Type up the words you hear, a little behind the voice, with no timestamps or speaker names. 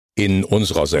In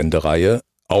unserer Sendereihe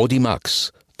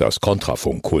Audimax, das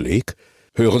Kontrafunk-Kolleg,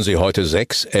 hören Sie heute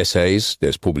 6 Essays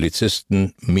des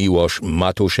Publizisten Miłosz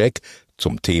Matuszek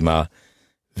zum Thema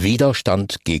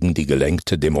Widerstand gegen die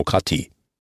gelenkte Demokratie.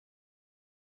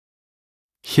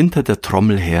 Hinter der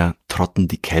Trommel her trotten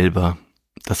die Kälber,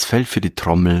 das Fell für die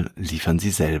Trommel liefern sie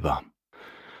selber.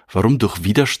 Warum durch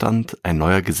Widerstand ein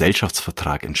neuer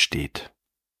Gesellschaftsvertrag entsteht.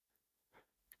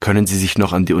 Können Sie sich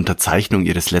noch an die Unterzeichnung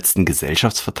Ihres letzten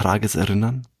Gesellschaftsvertrages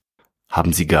erinnern?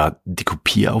 Haben Sie gar die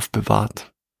Kopie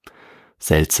aufbewahrt?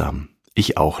 Seltsam,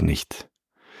 ich auch nicht.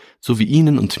 So wie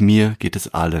Ihnen und mir geht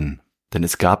es allen, denn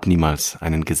es gab niemals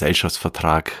einen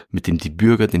Gesellschaftsvertrag, mit dem die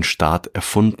Bürger den Staat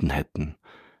erfunden hätten,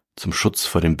 zum Schutz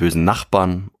vor dem bösen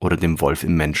Nachbarn oder dem Wolf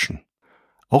im Menschen.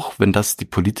 Auch wenn das die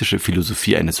politische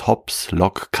Philosophie eines Hobbes,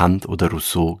 Locke, Kant oder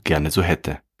Rousseau gerne so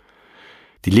hätte.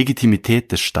 Die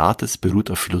Legitimität des Staates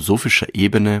beruht auf philosophischer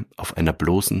Ebene auf einer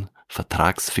bloßen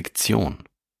Vertragsfiktion.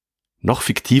 Noch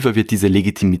fiktiver wird diese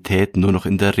Legitimität nur noch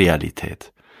in der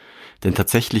Realität. Denn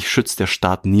tatsächlich schützt der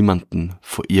Staat niemanden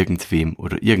vor irgendwem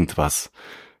oder irgendwas.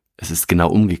 Es ist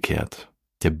genau umgekehrt.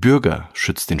 Der Bürger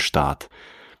schützt den Staat.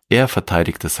 Er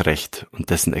verteidigt das Recht und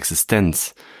dessen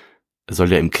Existenz. Er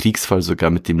soll ja im Kriegsfall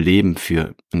sogar mit dem Leben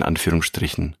für, in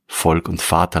Anführungsstrichen, Volk und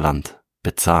Vaterland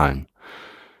bezahlen.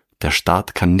 Der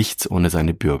Staat kann nichts ohne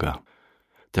seine Bürger.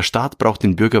 Der Staat braucht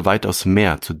den Bürger weitaus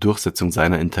mehr zur Durchsetzung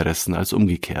seiner Interessen als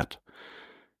umgekehrt.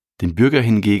 Dem Bürger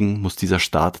hingegen muss dieser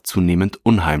Staat zunehmend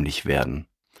unheimlich werden.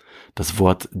 Das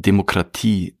Wort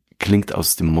Demokratie klingt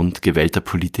aus dem Mund gewählter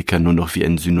Politiker nur noch wie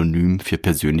ein Synonym für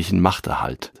persönlichen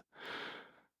Machterhalt.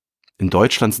 In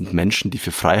Deutschland sind Menschen, die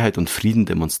für Freiheit und Frieden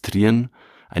demonstrieren,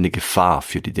 eine Gefahr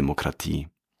für die Demokratie.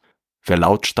 Wer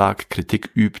lautstark Kritik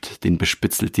übt, den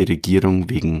bespitzelt die Regierung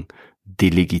wegen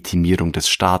Delegitimierung des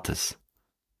Staates.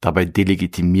 Dabei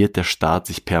delegitimiert der Staat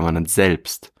sich permanent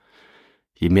selbst.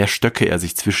 Je mehr Stöcke er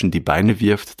sich zwischen die Beine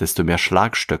wirft, desto mehr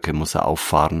Schlagstöcke muss er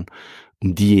auffahren,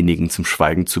 um diejenigen zum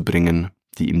Schweigen zu bringen,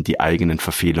 die ihm die eigenen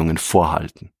Verfehlungen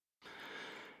vorhalten.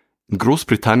 In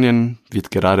Großbritannien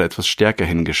wird gerade etwas stärker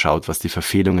hingeschaut, was die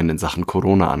Verfehlungen in Sachen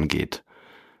Corona angeht.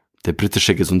 Der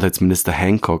britische Gesundheitsminister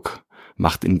Hancock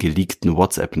macht in geleakten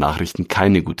WhatsApp-Nachrichten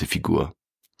keine gute Figur.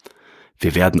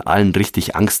 Wir werden allen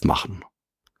richtig Angst machen.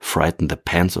 Frighten the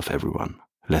pants of everyone,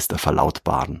 lässt er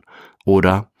verlautbaren.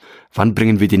 Oder, wann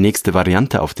bringen wir die nächste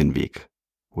Variante auf den Weg?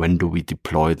 When do we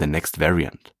deploy the next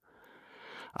variant?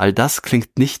 All das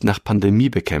klingt nicht nach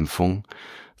Pandemiebekämpfung,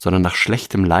 sondern nach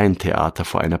schlechtem Laientheater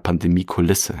vor einer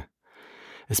Pandemiekulisse.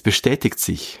 Es bestätigt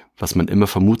sich, was man immer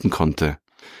vermuten konnte.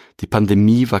 Die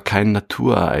Pandemie war kein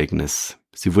Naturereignis.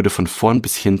 Sie wurde von vorn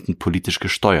bis hinten politisch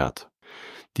gesteuert.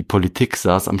 Die Politik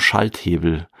saß am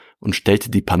Schalthebel und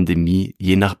stellte die Pandemie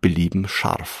je nach Belieben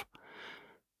scharf.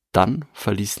 Dann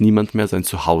verließ niemand mehr sein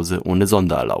Zuhause ohne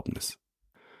Sondererlaubnis.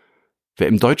 Wer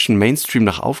im deutschen Mainstream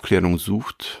nach Aufklärung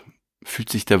sucht, fühlt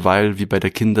sich derweil wie bei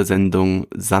der Kindersendung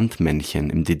Sandmännchen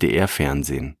im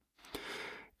DDR-Fernsehen.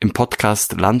 Im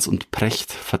Podcast Lanz und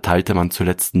Precht verteilte man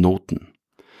zuletzt Noten.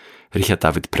 Richard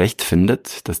David Precht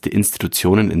findet, dass die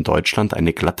Institutionen in Deutschland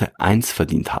eine glatte 1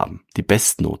 verdient haben, die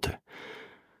Bestnote.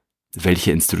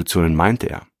 Welche Institutionen meint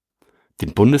er?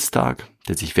 Den Bundestag,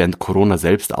 der sich während Corona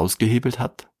selbst ausgehebelt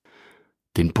hat?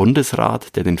 Den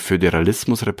Bundesrat, der den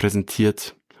Föderalismus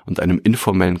repräsentiert und einem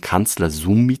informellen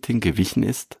Kanzler-Zoom-Meeting gewichen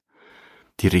ist?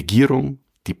 Die Regierung,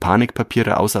 die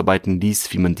Panikpapiere ausarbeiten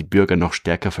ließ, wie man die Bürger noch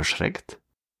stärker verschreckt?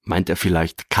 Meint er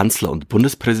vielleicht Kanzler und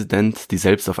Bundespräsident, die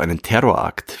selbst auf einen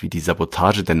Terrorakt wie die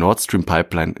Sabotage der Nord Stream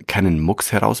Pipeline keinen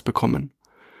Mucks herausbekommen?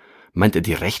 Meint er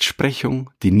die Rechtsprechung,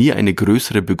 die nie eine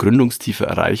größere Begründungstiefe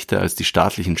erreichte als die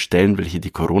staatlichen Stellen, welche die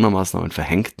Corona-Maßnahmen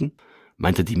verhängten?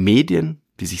 Meint er die Medien,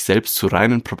 die sich selbst zu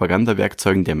reinen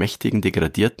Propagandawerkzeugen der Mächtigen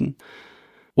degradierten?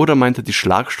 Oder meint er die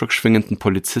schlagstockschwingenden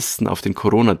Polizisten auf den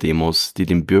Corona-Demos, die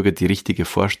dem Bürger die richtige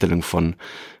Vorstellung von,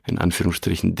 in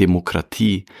Anführungsstrichen,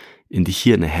 Demokratie in die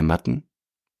Hirne hämmerten?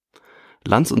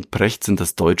 Lanz und Precht sind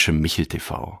das deutsche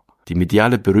Michel-TV, die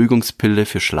mediale Beruhigungspille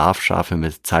für Schlafschafe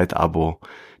mit Zeitabo,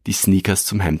 die Sneakers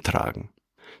zum Hemd tragen.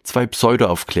 2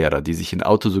 Pseudo-Aufklärer, die sich in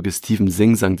autosuggestivem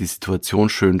Singsang die Situation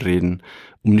schönreden,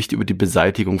 um nicht über die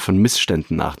Beseitigung von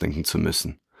Missständen nachdenken zu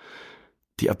müssen.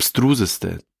 Die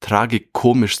abstruseste,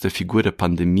 tragikomischste Figur der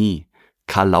Pandemie,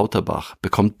 Karl Lauterbach,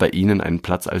 bekommt bei ihnen einen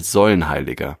Platz als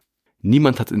Säulenheiliger.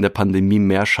 Niemand hat in der Pandemie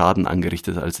mehr Schaden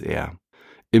angerichtet als er.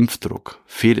 Impfdruck,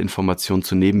 Fehlinformation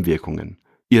zu Nebenwirkungen,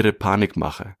 irre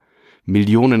Panikmache,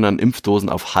 Millionen an Impfdosen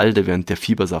auf Halde, während der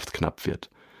Fiebersaft knapp wird,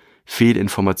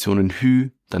 Fehlinformationen hü,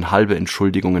 dann halbe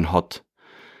Entschuldigungen hot.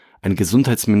 Ein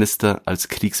Gesundheitsminister als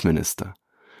Kriegsminister.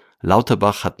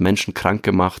 Lauterbach hat Menschen krank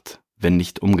gemacht, wenn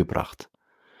nicht umgebracht.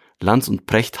 Lanz und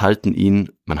Precht halten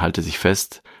ihn, man halte sich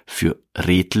fest, für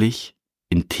redlich,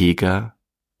 integer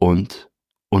und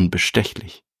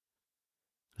unbestechlich.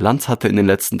 Lanz hatte in den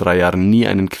letzten 3 Jahren nie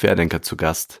einen Querdenker zu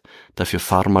Gast, dafür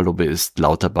Pharmalobbyist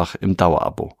Lauterbach im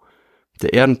Dauerabo.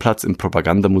 Der Ehrenplatz im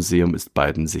Propagandamuseum ist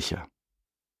beiden sicher.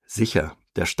 Sicher,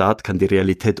 der Staat kann die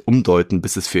Realität umdeuten,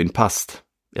 bis es für ihn passt.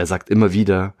 Er sagt immer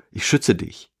wieder, ich schütze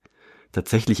dich.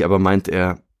 Tatsächlich aber meint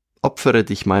er, opfere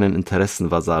dich meinen Interessen,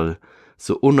 Vasall,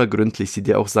 so unergründlich sie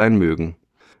dir auch sein mögen.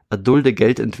 Erdulde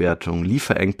Geldentwertung,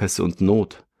 Lieferengpässe und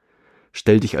Not.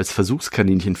 Stell dich als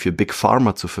Versuchskaninchen für Big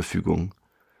Pharma zur Verfügung.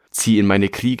 Zieh in meine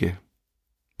Kriege.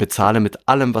 Bezahle mit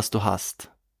allem, was du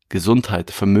hast. Gesundheit,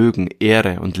 Vermögen,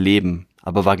 Ehre und Leben,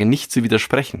 aber wage nicht zu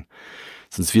widersprechen,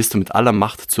 sonst wirst du mit aller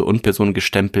Macht zur Unperson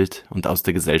gestempelt und aus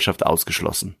der Gesellschaft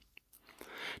ausgeschlossen.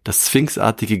 Das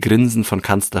sphinxartige Grinsen von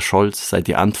Kanzler Scholz sei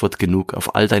die Antwort genug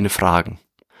auf all deine Fragen.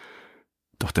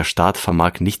 Doch der Staat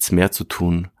vermag nichts mehr zu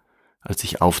tun, als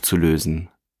sich aufzulösen,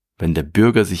 wenn der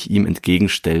Bürger sich ihm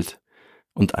entgegenstellt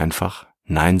und einfach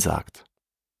Nein sagt.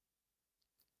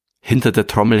 Hinter der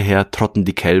Trommel her trotten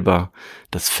die Kälber,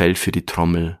 das Fell für die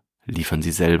Trommel liefern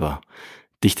sie selber,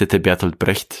 dichtete Bertolt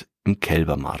Brecht im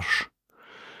Kälbermarsch.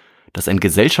 Dass ein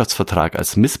Gesellschaftsvertrag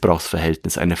als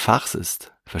Missbrauchsverhältnis eine Farce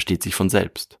ist, versteht sich von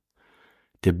selbst.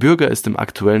 Der Bürger ist im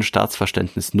aktuellen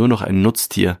Staatsverständnis nur noch ein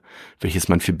Nutztier, welches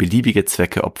man für beliebige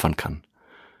Zwecke opfern kann.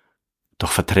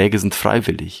 Doch Verträge sind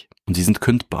freiwillig und sie sind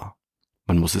kündbar.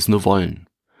 Man muss es nur wollen.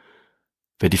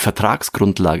 Wer die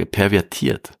Vertragsgrundlage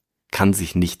pervertiert, kann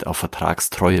sich nicht auf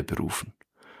Vertragstreue berufen.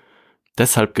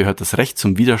 Deshalb gehört das Recht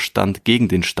zum Widerstand gegen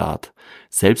den Staat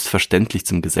selbstverständlich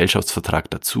zum Gesellschaftsvertrag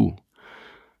dazu.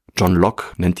 John Locke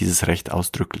nennt dieses Recht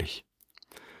ausdrücklich.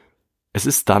 Es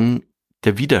ist dann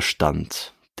der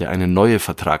Widerstand, der eine neue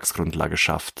Vertragsgrundlage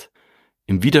schafft.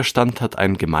 Im Widerstand hat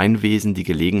ein Gemeinwesen die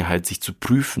Gelegenheit, sich zu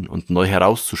prüfen und neu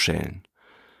herauszuschälen.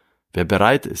 Wer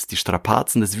bereit ist, die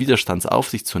Strapazen des Widerstands auf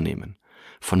sich zu nehmen,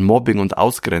 von Mobbing und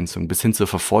Ausgrenzung bis hin zur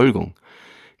Verfolgung,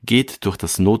 geht durch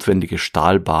das notwendige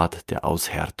Stahlbad der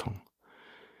Aushärtung.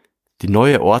 Die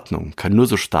neue Ordnung kann nur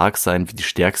so stark sein wie die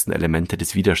stärksten Elemente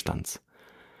des Widerstands.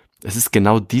 Es ist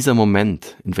genau dieser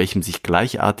Moment, in welchem sich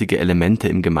gleichartige Elemente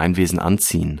im Gemeinwesen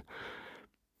anziehen.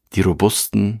 Die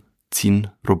Robusten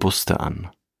ziehen Robuste an.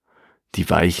 Die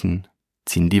Weichen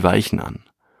ziehen die Weichen an.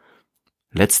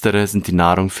 Letztere sind die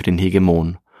Nahrung für den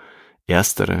Hegemon.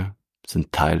 Erstere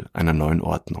sind Teil einer neuen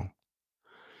Ordnung.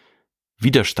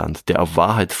 Widerstand, der auf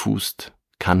Wahrheit fußt,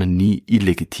 kann nie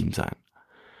illegitim sein.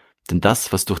 Denn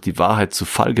das, was durch die Wahrheit zu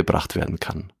Fall gebracht werden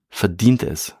kann, verdient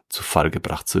es, zu Fall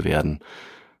gebracht zu werden.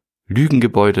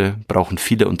 Lügengebäude brauchen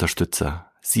viele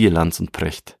Unterstützer, siehe Lanz und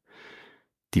Precht.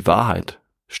 Die Wahrheit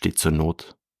steht zur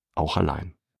Not auch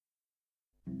allein.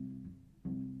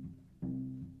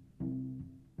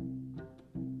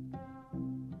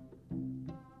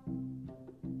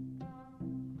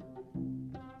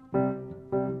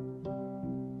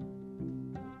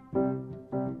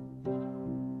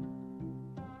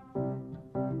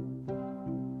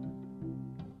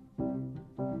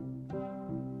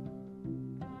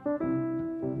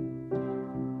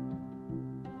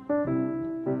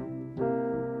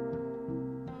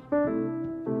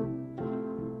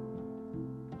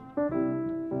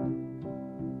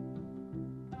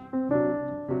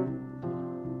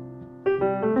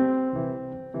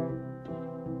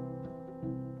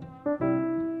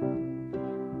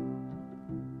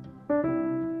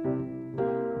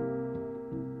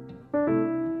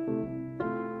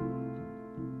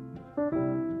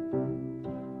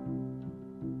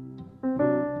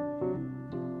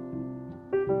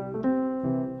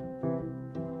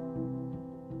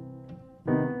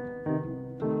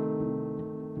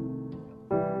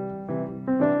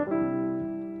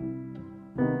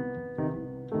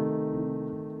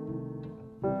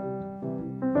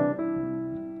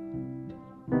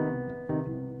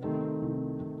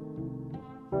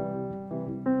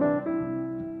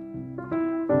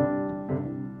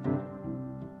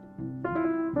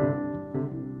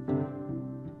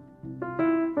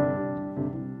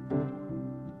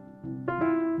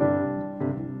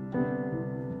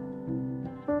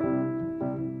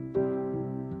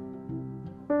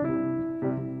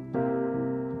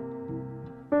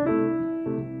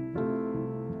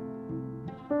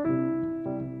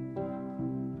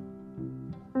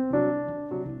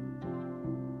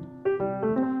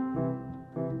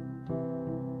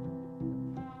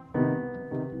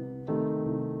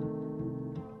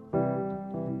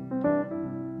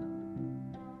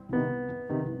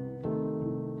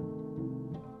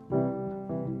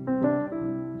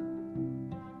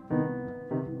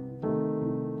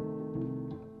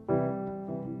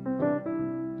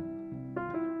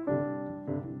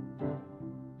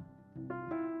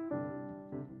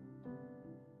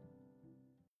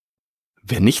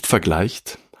 Wer nicht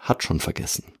vergleicht, hat schon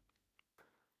vergessen.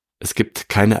 Es gibt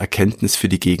keine Erkenntnis für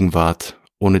die Gegenwart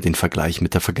ohne den Vergleich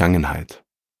mit der Vergangenheit.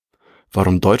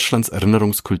 Warum Deutschlands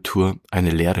Erinnerungskultur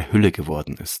eine leere Hülle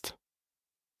geworden ist.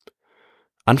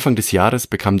 Anfang des Jahres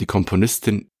bekam die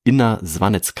Komponistin Inna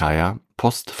Svanetskaja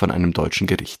Post von einem deutschen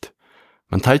Gericht.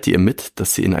 Man teilte ihr mit,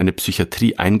 dass sie in eine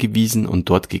Psychiatrie eingewiesen und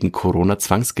dort gegen Corona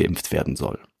zwangsgeimpft werden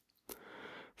soll.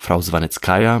 Frau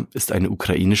Svanetskaja ist eine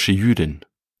ukrainische Jüdin,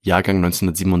 Jahrgang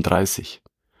 1937.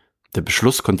 Der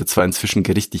Beschluss konnte zwar inzwischen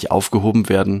gerichtlich aufgehoben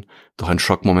werden, doch ein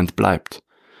Schockmoment bleibt.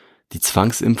 Die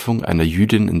Zwangsimpfung einer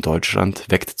Jüdin in Deutschland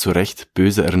weckt zu Recht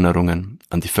böse Erinnerungen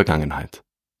an die Vergangenheit.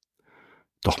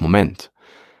 Doch Moment,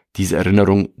 diese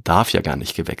Erinnerung darf ja gar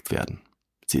nicht geweckt werden.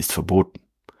 Sie ist verboten.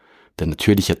 Denn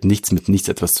natürlich hat nichts mit nichts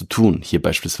etwas zu tun, hier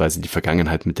beispielsweise die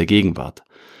Vergangenheit mit der Gegenwart.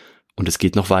 Und es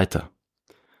geht noch weiter.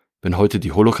 Wenn heute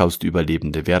die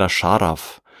Holocaust-Überlebende Vera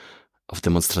Scharaf auf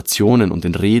Demonstrationen und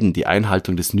in Reden die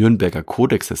Einhaltung des Nürnberger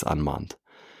Kodexes anmahnt,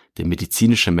 der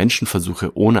medizinische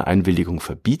Menschenversuche ohne Einwilligung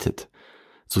verbietet,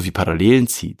 sowie Parallelen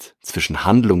zieht zwischen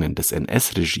Handlungen des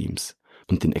NS-Regimes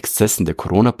und den Exzessen der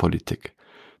Corona-Politik,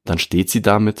 dann steht sie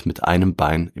damit mit einem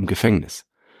Bein im Gefängnis.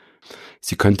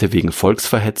 Sie könnte wegen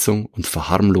Volksverhetzung und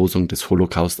Verharmlosung des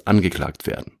Holocaust angeklagt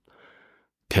werden.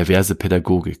 Perverse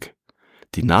Pädagogik.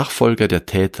 Die Nachfolger der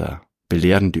Täter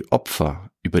belehren die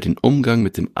Opfer über den Umgang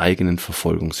mit dem eigenen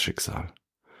Verfolgungsschicksal.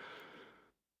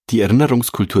 Die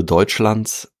Erinnerungskultur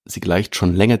Deutschlands, sie gleicht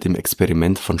schon länger dem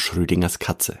Experiment von Schrödingers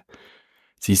Katze.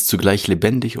 Sie ist zugleich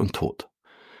lebendig und tot.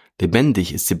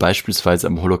 Lebendig ist sie beispielsweise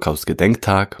am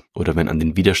Holocaust-Gedenktag oder wenn an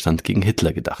den Widerstand gegen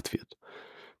Hitler gedacht wird.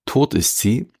 Tot ist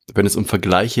sie, wenn es um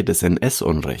Vergleiche des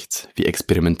NS-Unrechts wie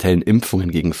experimentellen Impfungen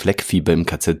gegen Fleckfieber im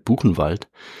KZ Buchenwald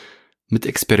mit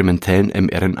experimentellen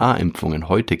mRNA-Impfungen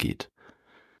heute geht.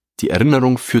 Die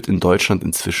Erinnerung führt in Deutschland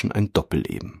inzwischen ein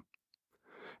Doppelleben.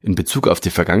 In Bezug auf die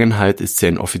Vergangenheit ist sie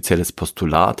ein offizielles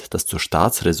Postulat, das zur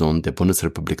Staatsräson der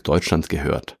Bundesrepublik Deutschland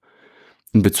gehört.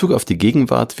 In Bezug auf die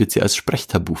Gegenwart wird sie als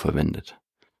Sprechtabu verwendet.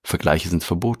 Vergleiche sind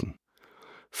verboten.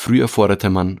 Früher forderte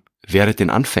man, wehret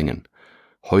den Anfängen.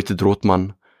 Heute droht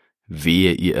man,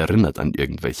 wehe ihr erinnert an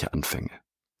irgendwelche Anfänge.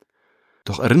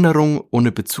 Doch Erinnerung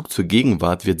ohne Bezug zur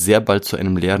Gegenwart wird sehr bald zu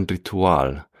einem leeren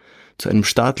Ritual, zu einem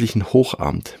staatlichen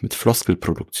Hochamt mit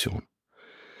Floskelproduktion.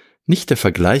 Nicht der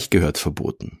Vergleich gehört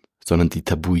verboten, sondern die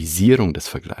Tabuisierung des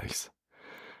Vergleichs.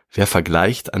 Wer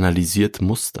vergleicht, analysiert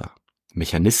Muster,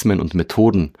 Mechanismen und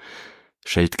Methoden,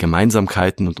 stellt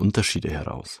Gemeinsamkeiten und Unterschiede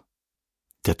heraus.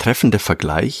 Der treffende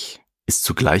Vergleich ist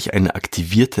zugleich eine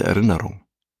aktivierte Erinnerung.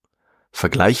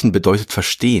 Vergleichen bedeutet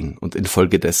verstehen und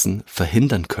infolgedessen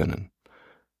verhindern können.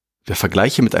 Wer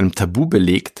Vergleiche mit einem Tabu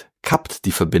belegt, kappt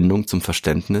die Verbindung zum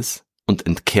Verständnis und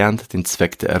entkernt den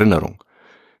Zweck der Erinnerung,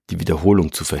 die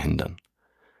Wiederholung zu verhindern.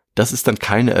 Das ist dann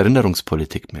keine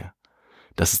Erinnerungspolitik mehr.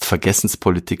 Das ist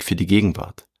Vergessenspolitik für die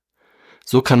Gegenwart.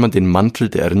 So kann man den Mantel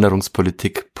der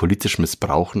Erinnerungspolitik politisch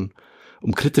missbrauchen,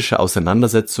 um kritische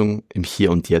Auseinandersetzungen im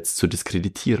Hier und Jetzt zu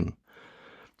diskreditieren.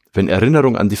 Wenn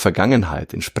Erinnerung an die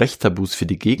Vergangenheit in Sprechtabus für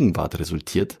die Gegenwart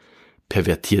resultiert,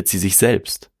 pervertiert sie sich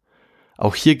selbst.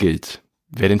 Auch hier gilt,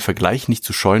 wer den Vergleich nicht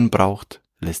zu scheuen braucht,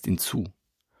 lässt ihn zu.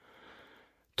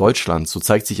 Deutschland, so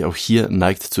zeigt sich auch hier,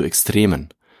 neigt zu Extremen.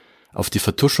 Auf die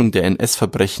Vertuschung der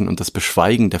NS-Verbrechen und das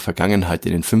Beschweigen der Vergangenheit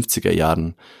in den 50er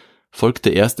Jahren folgte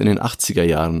erst in den 80er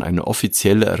Jahren eine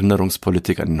offizielle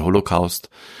Erinnerungspolitik an den Holocaust,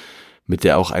 mit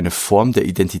der auch eine Form der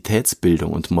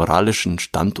Identitätsbildung und moralischen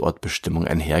Standortbestimmung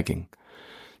einherging.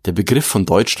 Der Begriff von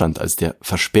Deutschland als der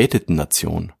verspäteten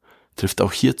Nation trifft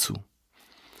auch hier zu.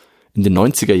 In den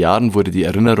 90er Jahren wurde die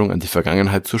Erinnerung an die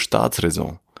Vergangenheit zur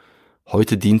Staatsräson.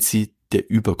 Heute dient sie der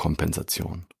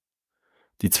Überkompensation.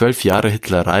 Die 12 Jahre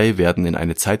Hitlerei werden in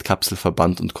eine Zeitkapsel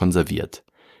verbannt und konserviert.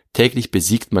 Täglich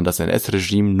besiegt man das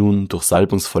NS-Regime nun durch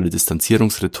salbungsvolle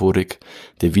Distanzierungsrhetorik,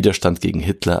 der Widerstand gegen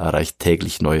Hitler erreicht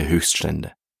täglich neue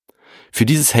Höchststände. Für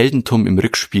dieses Heldentum im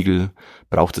Rückspiegel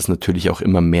braucht es natürlich auch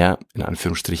immer mehr, in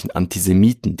Anführungsstrichen,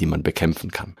 Antisemiten, die man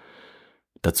bekämpfen kann.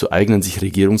 Dazu eignen sich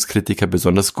Regierungskritiker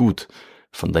besonders gut,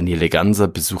 von Daniele Ganser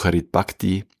bis Sucharit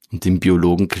Bhakti und dem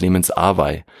Biologen Clemens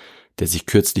Awey, der sich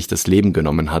kürzlich das Leben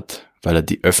genommen hat, weil er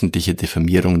die öffentliche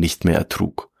Diffamierung nicht mehr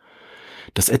ertrug.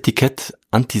 Das Etikett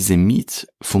Antisemit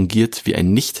fungiert wie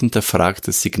ein nicht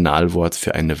hinterfragtes Signalwort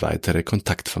für eine weitere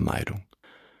Kontaktvermeidung.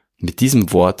 Mit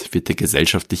diesem Wort wird der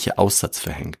gesellschaftliche Aussatz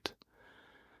verhängt.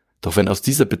 Doch wenn aus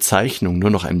dieser Bezeichnung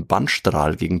nur noch ein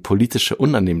Bannstrahl gegen politische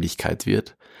Unannehmlichkeit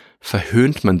wird,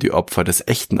 verhöhnt man die Opfer des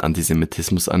echten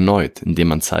Antisemitismus erneut, indem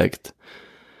man zeigt,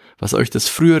 was euch das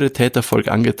frühere Tätervolk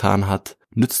angetan hat,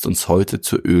 nützt uns heute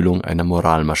zur Ölung einer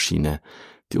Moralmaschine,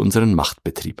 die unseren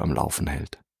Machtbetrieb am Laufen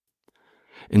hält.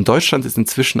 In Deutschland ist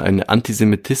inzwischen eine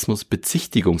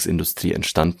Antisemitismus-Bezichtigungsindustrie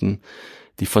entstanden,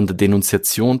 die von der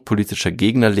Denunziation politischer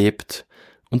Gegner lebt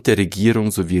und der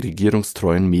Regierung sowie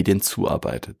regierungstreuen Medien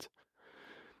zuarbeitet.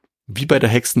 Wie bei der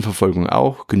Hexenverfolgung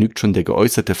auch, genügt schon der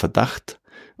geäußerte Verdacht,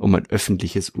 um ein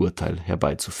öffentliches Urteil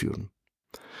herbeizuführen.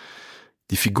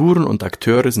 Die Figuren und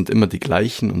Akteure sind immer die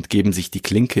gleichen und geben sich die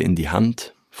Klinke in die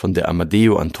Hand, von der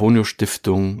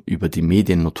Amadeo-Antonio-Stiftung über die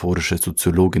mediennotorische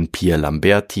Soziologin Pia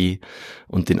Lamberti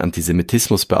und den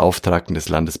Antisemitismusbeauftragten des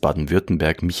Landes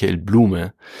Baden-Württemberg Michael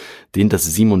Blume, den das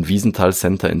Simon Wiesenthal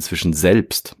Center inzwischen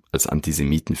selbst als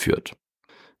Antisemiten führt.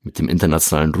 Mit dem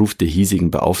internationalen Ruf der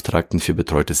hiesigen Beauftragten für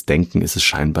betreutes Denken ist es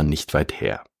scheinbar nicht weit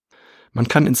her. Man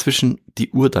kann inzwischen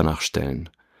die Uhr danach stellen.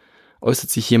 Äußert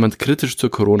sich jemand kritisch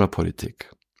zur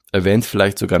Corona-Politik? Erwähnt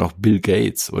vielleicht sogar noch Bill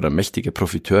Gates oder mächtige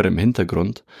Profiteure im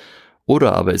Hintergrund,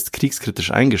 oder aber ist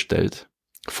kriegskritisch eingestellt,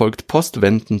 folgt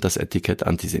postwendend das Etikett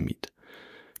Antisemit.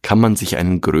 Kann man sich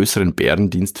einen größeren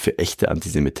Bärendienst für echte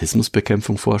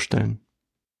Antisemitismusbekämpfung vorstellen?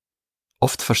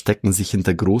 Oft verstecken sich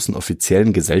hinter großen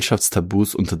offiziellen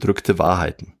Gesellschaftstabus unterdrückte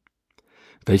Wahrheiten.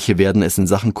 Welche werden es in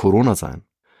Sachen Corona sein?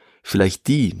 Vielleicht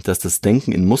die, dass das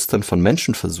Denken in Mustern von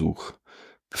Menschenversuch,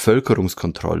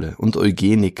 Bevölkerungskontrolle und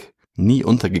Eugenik nie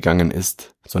untergegangen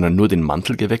ist, sondern nur den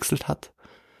Mantel gewechselt hat?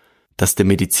 Dass der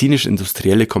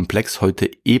medizinisch-industrielle Komplex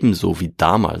heute ebenso wie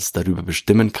damals darüber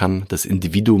bestimmen kann, das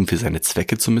Individuum für seine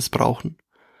Zwecke zu missbrauchen?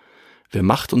 Wer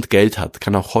Macht und Geld hat,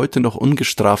 kann auch heute noch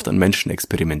ungestraft an Menschen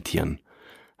experimentieren.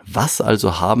 Was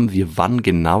also haben wir wann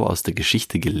genau aus der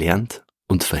Geschichte gelernt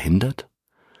und verhindert?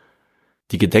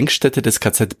 Die Gedenkstätte des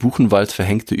KZ Buchenwald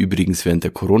verhängte übrigens während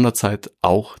der Corona-Zeit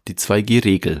auch die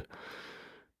 2G-Regel.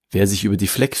 Wer sich über die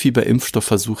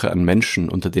Fleckfieber-Impfstoffversuche an Menschen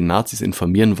unter den Nazis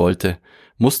informieren wollte,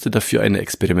 musste dafür eine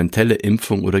experimentelle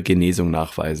Impfung oder Genesung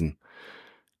nachweisen.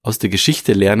 Aus der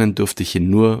Geschichte lernen durfte hier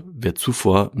nur, wer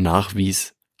zuvor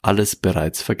nachwies, alles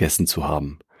bereits vergessen zu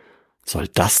haben. Soll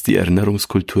das die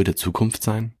Erinnerungskultur der Zukunft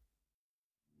sein?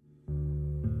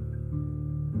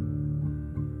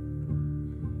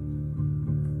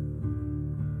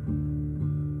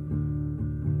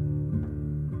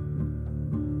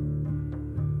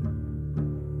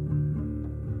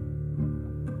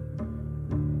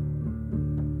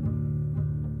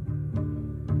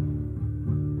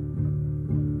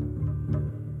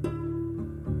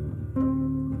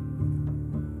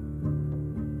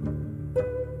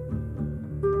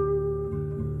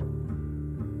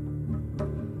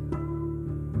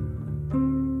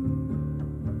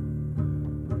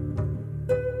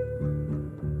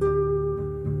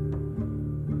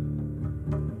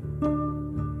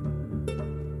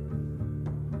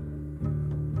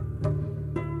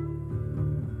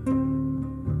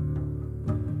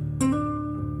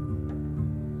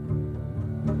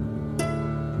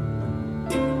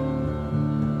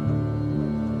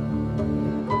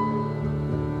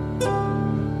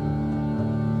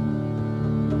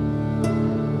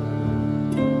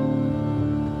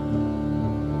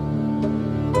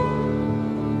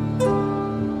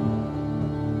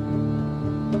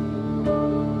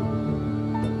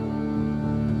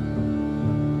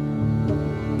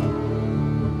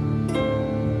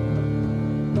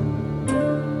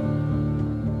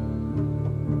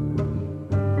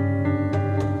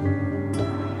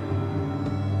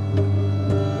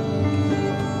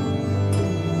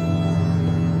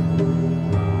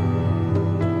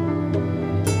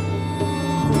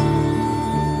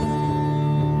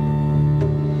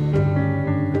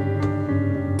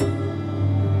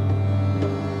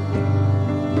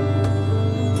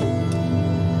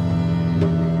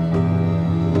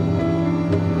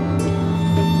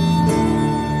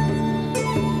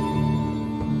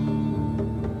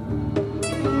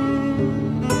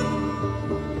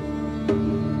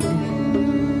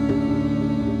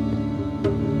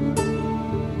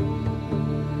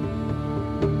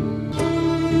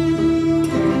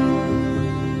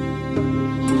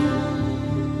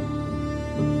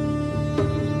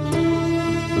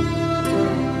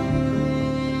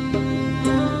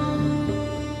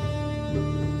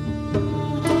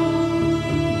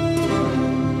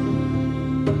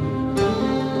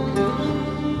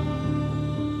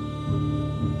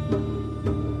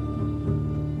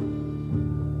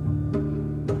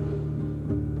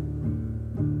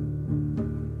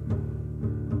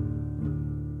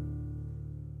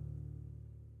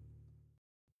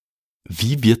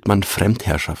 Wie wird man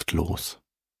Fremdherrschaft los?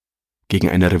 Gegen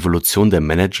eine Revolution der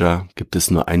Manager gibt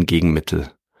es nur ein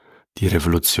Gegenmittel, die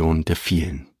Revolution der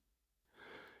vielen.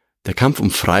 Der Kampf um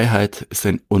Freiheit ist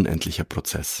ein unendlicher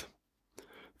Prozess.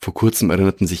 Vor kurzem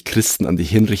erinnerten sich Christen an die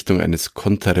Hinrichtung eines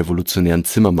konterrevolutionären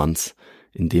Zimmermanns,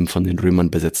 in dem von den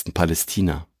Römern besetzten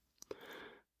Palästina.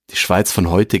 Die Schweiz von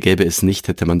heute gäbe es nicht,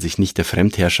 hätte man sich nicht der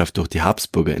Fremdherrschaft durch die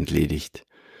Habsburger entledigt.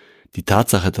 Die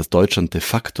Tatsache, dass Deutschland de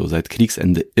facto seit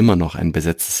Kriegsende immer noch ein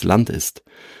besetztes Land ist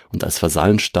und als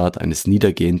Vasallenstaat eines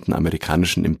niedergehenden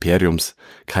amerikanischen Imperiums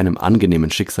keinem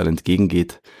angenehmen Schicksal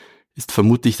entgegengeht, ist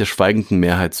vermutlich der schweigenden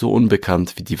Mehrheit so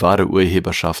unbekannt wie die wahre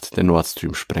Urheberschaft der Nord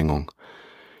Stream-Sprengung.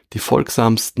 Die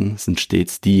folgsamsten sind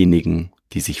stets diejenigen,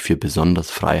 die sich für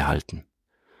besonders frei halten.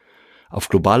 Auf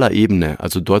globaler Ebene,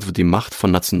 also dort, wo die Macht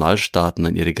von Nationalstaaten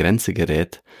an ihre Grenze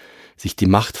gerät, sich die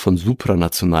Macht von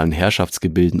supranationalen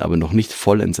Herrschaftsgebilden aber noch nicht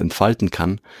vollends entfalten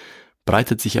kann,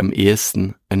 breitet sich am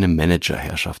ehesten eine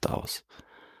Managerherrschaft aus.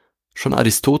 Schon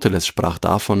Aristoteles sprach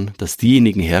davon, dass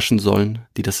diejenigen herrschen sollen,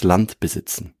 die das Land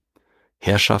besitzen.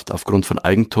 Herrschaft aufgrund von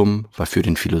Eigentum war für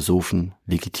den Philosophen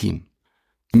legitim.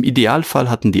 Im Idealfall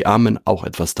hatten die Armen auch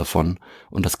etwas davon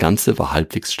und das Ganze war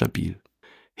halbwegs stabil.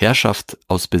 Herrschaft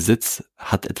aus Besitz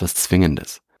hat etwas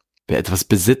Zwingendes. Wer etwas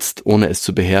besitzt, ohne es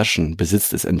zu beherrschen,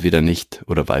 besitzt es entweder nicht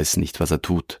oder weiß nicht, was er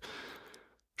tut.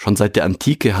 Schon seit der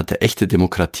Antike hatte echte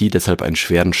Demokratie deshalb einen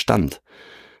schweren Stand,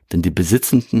 denn die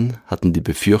Besitzenden hatten die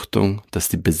Befürchtung, dass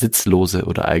die besitzlose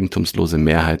oder eigentumslose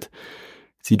Mehrheit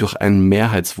sie durch ein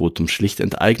Mehrheitsvotum schlicht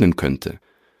enteignen könnte.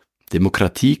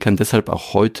 Demokratie kann deshalb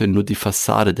auch heute nur die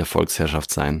Fassade der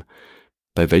Volksherrschaft sein,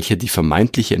 bei welcher die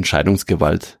vermeintliche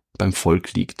Entscheidungsgewalt beim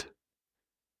Volk liegt,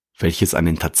 welches an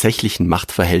den tatsächlichen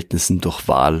Machtverhältnissen durch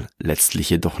Wahl letztlich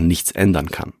jedoch nichts ändern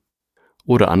kann.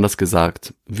 Oder anders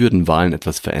gesagt, würden Wahlen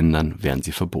etwas verändern, wären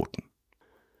sie verboten.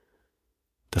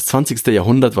 Das 20.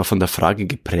 Jahrhundert war von der Frage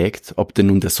geprägt, ob denn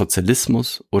nun der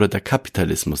Sozialismus oder der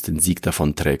Kapitalismus den Sieg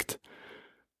davonträgt.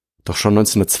 Doch schon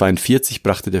 1942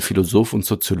 brachte der Philosoph und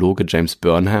Soziologe James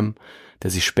Burnham, der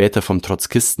sich später vom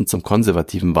Trotzkisten zum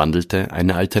Konservativen wandelte,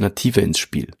 eine Alternative ins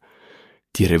Spiel: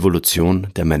 die Revolution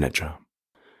der Manager.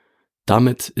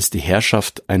 Damit ist die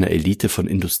Herrschaft einer Elite von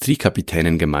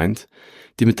Industriekapitänen gemeint,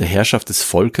 die mit der Herrschaft des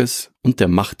Volkes und der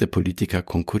Macht der Politiker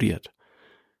konkurriert.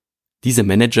 Diese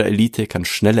Manager-Elite kann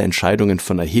schnelle Entscheidungen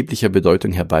von erheblicher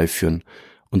Bedeutung herbeiführen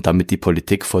und damit die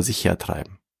Politik vor sich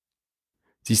hertreiben.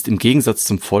 Sie ist im Gegensatz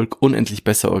zum Volk unendlich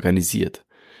besser organisiert.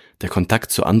 Der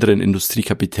Kontakt zu anderen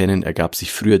Industriekapitänen ergab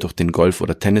sich früher durch den Golf-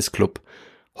 oder Tennisclub.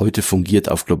 Heute fungiert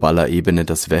auf globaler Ebene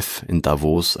das WEF in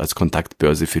Davos als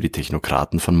Kontaktbörse für die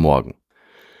Technokraten von morgen.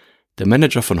 Der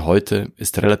Manager von heute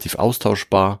ist relativ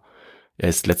austauschbar. Er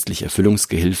ist letztlich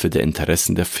Erfüllungsgehilfe der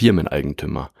Interessen der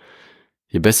Firmeneigentümer.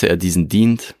 Je besser er diesen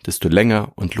dient, desto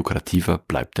länger und lukrativer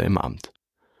bleibt er im Amt.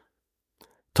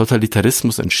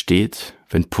 Totalitarismus entsteht,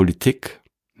 wenn Politik,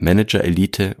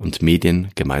 Manager-Elite und Medien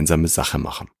gemeinsame Sache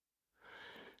machen.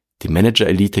 Die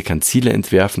Manager-Elite kann Ziele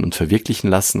entwerfen und verwirklichen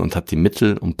lassen und hat die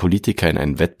Mittel, um Politiker in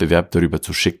einen Wettbewerb darüber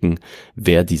zu schicken,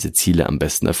 wer diese Ziele am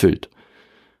besten erfüllt.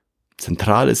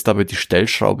 Zentral ist dabei die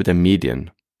Stellschraube der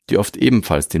Medien, die oft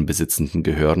ebenfalls den Besitzenden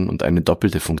gehören und eine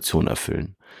doppelte Funktion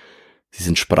erfüllen. Sie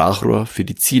sind Sprachrohr für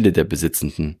die Ziele der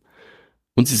Besitzenden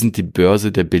und sie sind die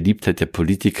Börse der Beliebtheit der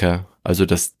Politiker, also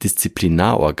das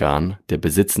Disziplinarorgan der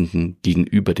Besitzenden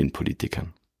gegenüber den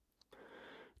Politikern.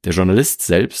 Der Journalist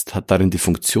selbst hat darin die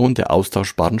Funktion der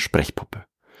austauschbaren Sprechpuppe.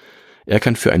 Er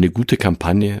kann für eine gute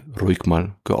Kampagne ruhig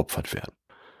mal geopfert werden.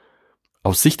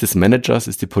 Aus Sicht des Managers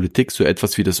ist die Politik so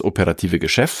etwas wie das operative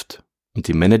Geschäft und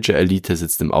die Manager-Elite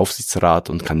sitzt im Aufsichtsrat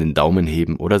und kann den Daumen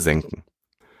heben oder senken.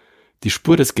 Die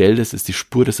Spur des Geldes ist die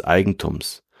Spur des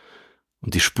Eigentums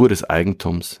und die Spur des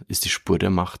Eigentums ist die Spur der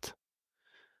Macht.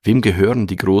 Wem gehören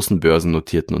die großen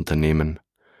börsennotierten Unternehmen?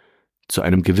 Zu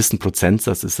einem gewissen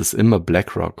Prozentsatz ist es immer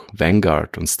BlackRock,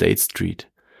 Vanguard und State Street.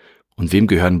 Und wem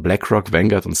gehören BlackRock,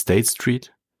 Vanguard und State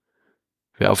Street?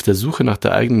 Wer auf der Suche nach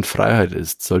der eigenen Freiheit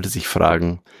ist, sollte sich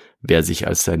fragen, wer sich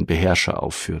als sein Beherrscher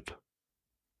aufführt.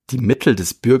 Die Mittel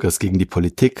des Bürgers gegen die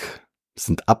Politik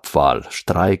sind Abwahl,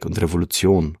 Streik und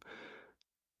Revolution.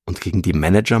 Und gegen die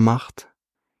Managermacht?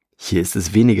 Hier ist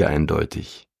es weniger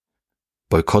eindeutig.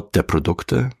 Boykott der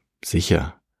Produkte?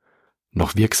 Sicher.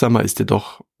 Noch wirksamer ist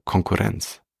jedoch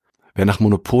Konkurrenz. Wer nach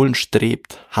Monopolen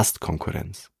strebt, hasst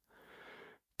Konkurrenz.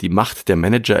 Die Macht der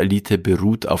Manager-Elite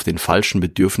beruht auf den falschen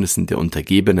Bedürfnissen der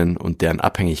Untergebenen und deren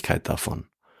Abhängigkeit davon.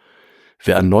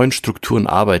 Wer an neuen Strukturen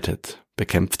arbeitet,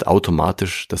 bekämpft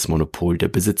automatisch das Monopol der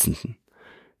Besitzenden.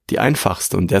 Die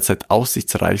einfachste und derzeit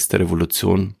aussichtsreichste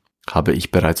Revolution habe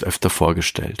ich bereits öfter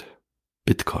vorgestellt.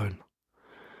 Bitcoin.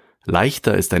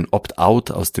 Leichter ist ein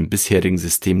Opt-out aus dem bisherigen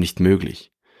System nicht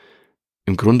möglich.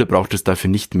 Im Grunde braucht es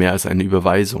dafür nicht mehr als eine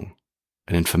Überweisung,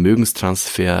 einen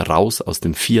Vermögenstransfer raus aus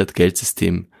dem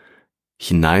Fiat-Geldsystem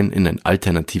hinein in ein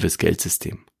alternatives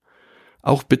Geldsystem.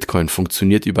 Auch Bitcoin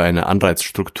funktioniert über eine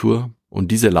Anreizstruktur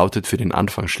und diese lautet für den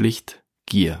Anfang schlicht: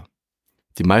 Gier.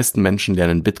 Die meisten Menschen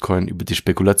lernen Bitcoin über die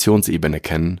Spekulationsebene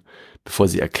kennen, bevor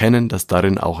sie erkennen, dass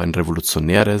darin auch ein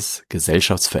revolutionäres,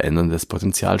 gesellschaftsveränderndes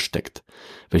Potenzial steckt,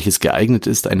 welches geeignet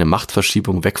ist, eine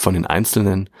Machtverschiebung weg von den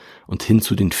Einzelnen und hin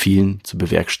zu den Vielen zu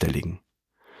bewerkstelligen.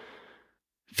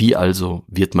 Wie also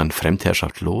wird man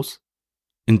Fremdherrschaft los?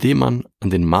 Indem man an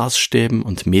den Maßstäben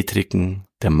und Metriken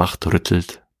der Macht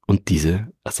rüttelt und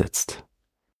diese ersetzt.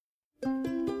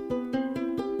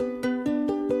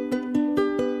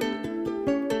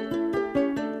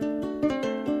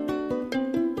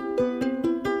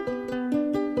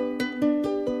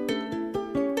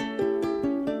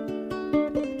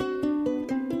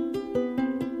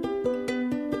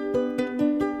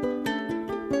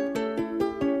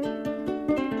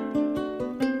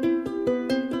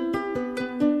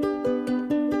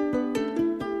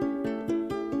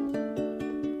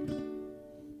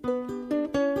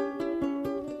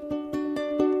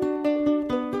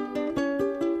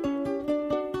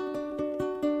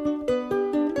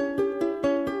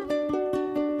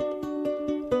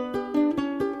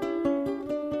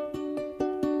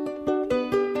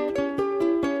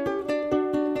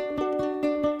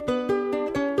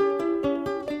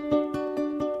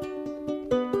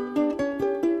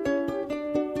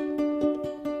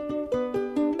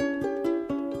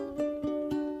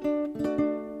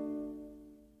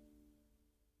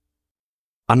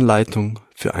 Anleitung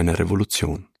für eine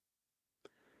Revolution.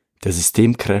 Der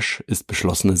Systemcrash ist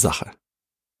beschlossene Sache.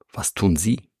 Was tun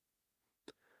Sie?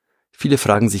 Viele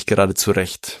fragen sich gerade zu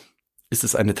Recht, ist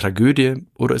es eine Tragödie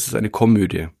oder ist es eine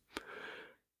Komödie?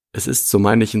 Es ist, so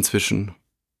meine ich inzwischen,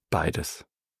 beides.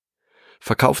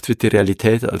 Verkauft wird die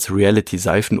Realität als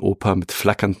Reality-Seifenoper mit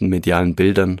flackernden medialen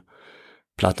Bildern,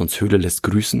 Platons Höhle lässt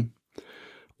grüßen,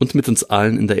 und mit uns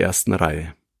allen in der ersten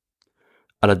Reihe.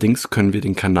 Allerdings können wir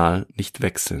den Kanal nicht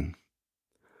wechseln.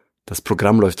 Das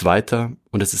Programm läuft weiter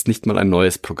und es ist nicht mal ein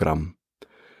neues Programm.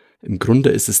 Im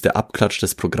Grunde ist es der Abklatsch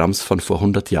des Programms von vor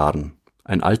 100 Jahren.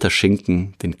 Ein alter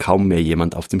Schinken, den kaum mehr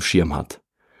jemand auf dem Schirm hat.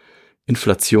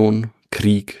 Inflation,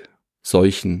 Krieg,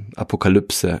 Seuchen,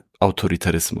 Apokalypse,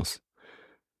 Autoritarismus.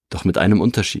 Doch mit einem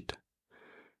Unterschied.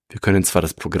 Wir können zwar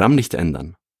das Programm nicht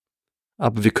ändern,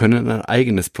 aber wir können ein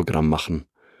eigenes Programm machen.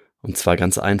 Und zwar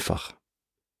ganz einfach.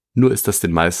 Nur ist das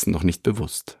den meisten noch nicht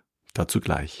bewusst. Dazu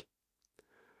gleich.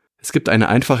 Es gibt eine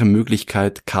einfache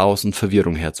Möglichkeit, Chaos und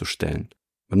Verwirrung herzustellen.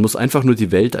 Man muss einfach nur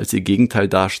die Welt als ihr Gegenteil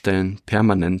darstellen,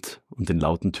 permanent und in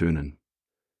lauten Tönen.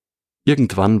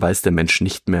 Irgendwann weiß der Mensch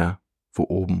nicht mehr, wo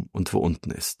oben und wo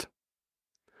unten ist.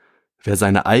 Wer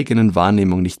seiner eigenen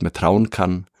Wahrnehmung nicht mehr trauen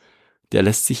kann, der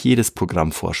lässt sich jedes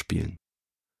Programm vorspielen.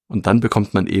 Und dann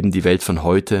bekommt man eben die Welt von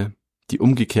heute, die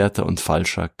umgekehrter und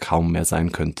falscher kaum mehr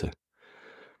sein könnte.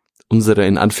 Unsere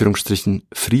in Anführungsstrichen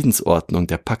Friedensordnung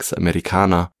der Pax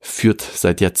Americana führt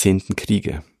seit Jahrzehnten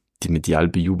Kriege, die medial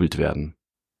bejubelt werden.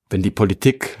 Wenn die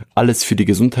Politik alles für die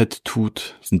Gesundheit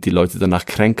tut, sind die Leute danach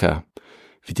kränker,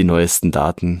 wie die neuesten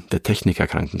Daten der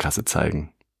Technikerkrankenkasse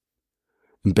zeigen.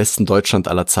 Im besten Deutschland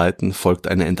aller Zeiten folgt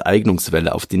eine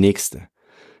Enteignungswelle auf die nächste,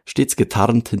 stets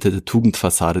getarnt hinter der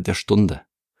Tugendfassade der Stunde.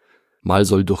 Mal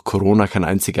soll durch Corona kein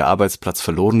einziger Arbeitsplatz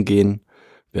verloren gehen,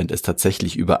 während es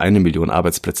tatsächlich über 1 Million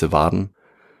Arbeitsplätze waren.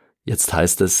 Jetzt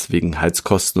heißt es, wegen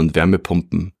Heizkosten und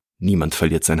Wärmepumpen, niemand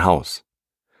verliert sein Haus.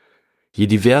 Je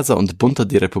diverser und bunter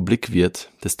die Republik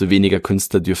wird, desto weniger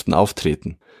Künstler dürften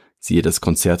auftreten, siehe das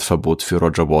Konzertverbot für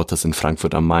Roger Waters in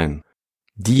Frankfurt am Main.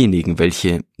 Diejenigen,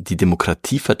 welche die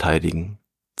Demokratie verteidigen,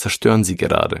 zerstören sie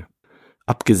gerade,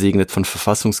 abgesegnet von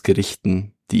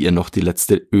Verfassungsgerichten, die ihr noch die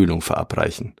letzte Ölung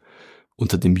verabreichen,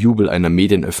 unter dem Jubel einer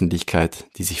Medienöffentlichkeit,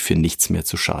 die sich für nichts mehr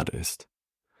zu schade ist.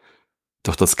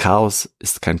 Doch das Chaos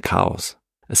ist kein Chaos.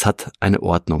 Es hat eine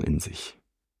Ordnung in sich.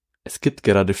 Es gibt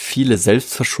gerade viele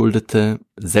selbstverschuldete,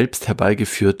 selbst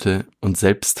herbeigeführte und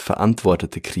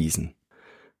selbstverantwortete Krisen.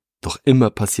 Doch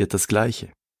immer passiert das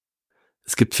Gleiche.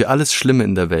 Es gibt für alles Schlimme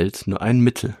in der Welt nur ein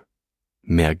Mittel: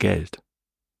 mehr Geld.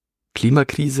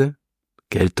 Klimakrise?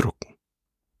 Geld drucken.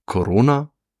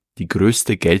 Corona? Die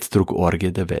größte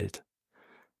Gelddruckorgie der Welt.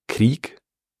 Krieg,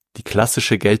 die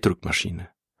klassische Gelddruckmaschine.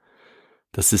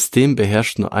 Das System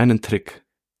beherrscht nur einen Trick,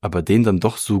 aber den dann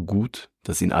doch so gut,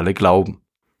 dass ihn alle glauben.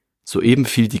 Soeben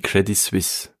fiel die Credit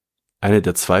Suisse, eine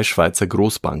der 2 Schweizer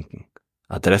Großbanken.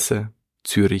 Adresse: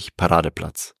 Zürich,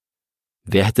 Paradeplatz.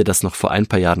 Wer hätte das noch vor ein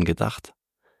paar Jahren gedacht?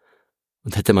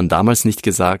 Und hätte man damals nicht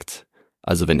gesagt,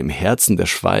 also wenn im Herzen der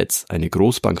Schweiz eine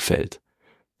Großbank fällt,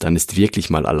 dann ist wirklich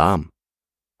mal Alarm.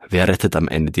 Wer rettet am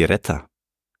Ende die Retter?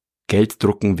 Geld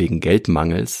drucken wegen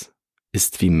Geldmangels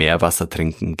ist wie Meerwasser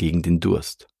trinken gegen den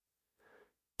Durst.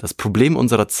 Das Problem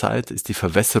unserer Zeit ist die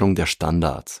Verwässerung der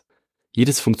Standards.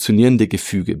 Jedes funktionierende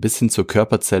Gefüge bis hin zur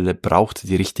Körperzelle braucht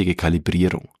die richtige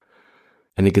Kalibrierung.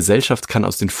 Eine Gesellschaft kann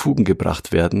aus den Fugen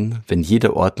gebracht werden, wenn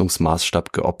jeder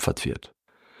Ordnungsmaßstab geopfert wird.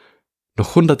 Noch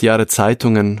 100 Jahre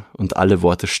Zeitungen und alle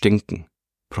Worte stinken,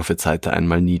 prophezeite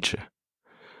einmal Nietzsche.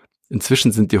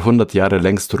 Inzwischen sind die 100 Jahre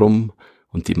längst rum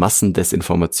und die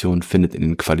Massendesinformation findet in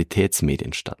den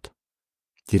Qualitätsmedien statt.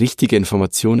 Die richtige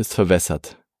Information ist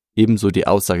verwässert, ebenso die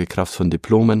Aussagekraft von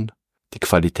Diplomen, die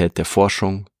Qualität der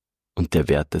Forschung und der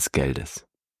Wert des Geldes.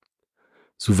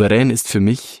 Souverän ist für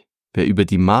mich, wer über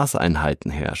die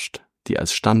Maßeinheiten herrscht, die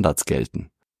als Standards gelten.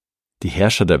 Die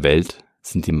Herrscher der Welt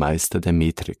sind die Meister der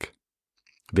Metrik.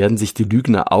 Werden sich die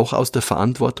Lügner auch aus der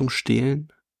Verantwortung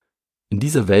stehlen? In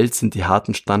dieser Welt sind die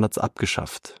harten Standards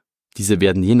abgeschafft. Diese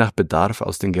werden je nach Bedarf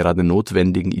aus den gerade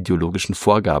notwendigen ideologischen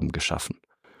Vorgaben geschaffen.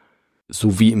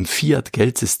 So wie im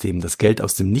Fiat-Geldsystem das Geld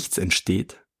aus dem Nichts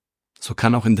entsteht, so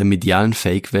kann auch in der medialen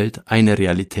Fake-Welt eine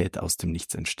Realität aus dem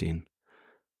Nichts entstehen.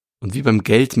 Und wie beim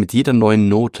Geld mit jeder neuen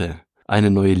Note eine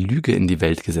neue Lüge in die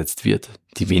Welt gesetzt wird,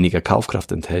 die weniger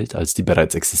Kaufkraft enthält als die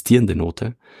bereits existierende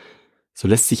Note, so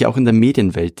lässt sich auch in der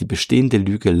Medienwelt die bestehende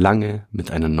Lüge lange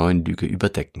mit einer neuen Lüge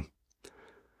überdecken.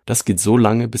 Das geht so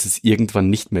lange, bis es irgendwann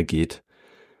nicht mehr geht.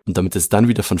 Und damit es dann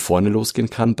wieder von vorne losgehen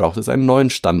kann, braucht es einen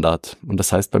neuen Standard. Und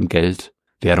das heißt beim Geld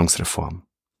Währungsreform,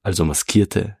 also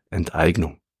maskierte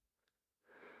Enteignung.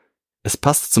 Es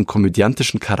passt zum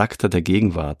komödiantischen Charakter der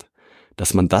Gegenwart,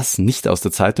 dass man das nicht aus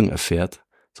der Zeitung erfährt,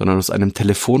 sondern aus einem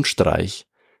Telefonstreich,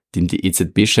 dem die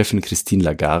EZB-Chefin Christine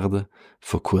Lagarde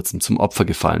vor kurzem zum Opfer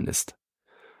gefallen ist.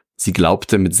 Sie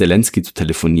glaubte, mit Zelensky zu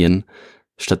telefonieren,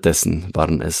 stattdessen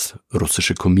waren es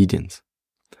russische Comedians.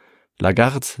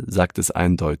 Lagarde sagt es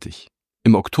eindeutig.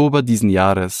 Im Oktober diesen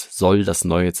Jahres soll das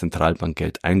neue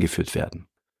Zentralbankgeld eingeführt werden.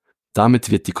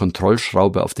 Damit wird die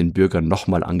Kontrollschraube auf den Bürger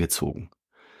nochmal angezogen.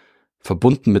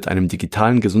 Verbunden mit einem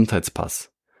digitalen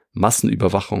Gesundheitspass,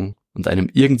 Massenüberwachung und einem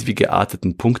irgendwie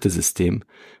gearteten Punktesystem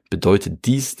bedeutet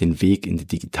dies den Weg in die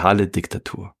digitale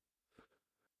Diktatur.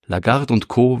 Lagarde und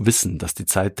Co. wissen, dass die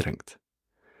Zeit drängt.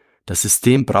 Das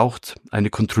System braucht eine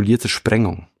kontrollierte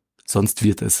Sprengung, sonst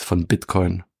wird es von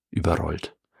Bitcoin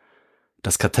überrollt.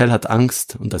 Das Kartell hat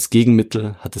Angst und als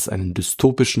Gegenmittel hat es einen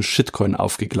dystopischen Shitcoin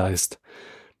aufgegleist,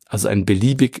 also ein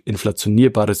beliebig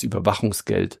inflationierbares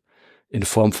Überwachungsgeld in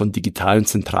Form von digitalen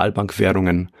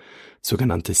Zentralbankwährungen,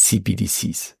 sogenannte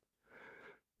CBDCs.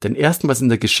 Denn erstmals in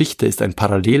der Geschichte ist ein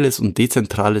paralleles und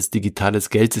dezentrales digitales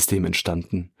Geldsystem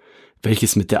entstanden,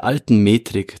 welches mit der alten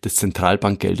Metrik des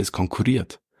Zentralbankgeldes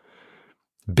konkurriert.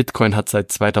 Bitcoin hat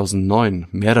seit 2009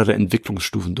 mehrere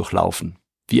Entwicklungsstufen durchlaufen,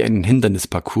 wie einen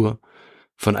Hindernisparcours,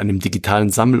 von einem digitalen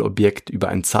Sammelobjekt über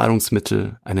ein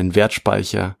Zahlungsmittel, einen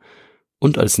Wertspeicher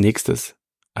und als nächstes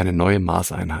eine neue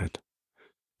Maßeinheit.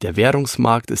 Der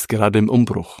Währungsmarkt ist gerade im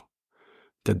Umbruch.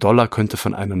 Der Dollar könnte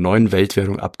von einer neuen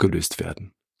Weltwährung abgelöst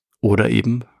werden. Oder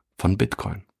eben von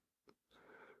Bitcoin.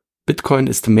 Bitcoin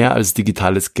ist mehr als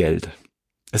digitales Geld.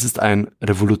 Es ist ein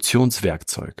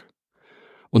Revolutionswerkzeug.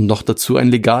 Und noch dazu ein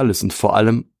legales und vor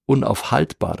allem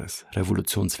unaufhaltbares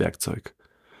Revolutionswerkzeug.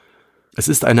 Es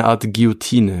ist eine Art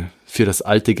Guillotine für das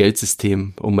alte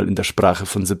Geldsystem, um mal in der Sprache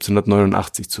von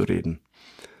 1789 zu reden.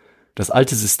 Das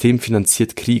alte System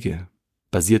finanziert Kriege,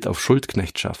 basiert auf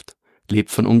Schuldknechtschaft,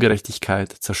 lebt von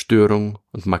Ungerechtigkeit, Zerstörung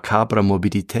und makabrer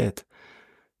Morbidität,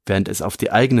 während es auf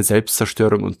die eigene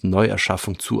Selbstzerstörung und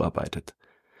Neuerschaffung zuarbeitet.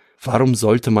 Warum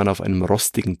sollte man auf einem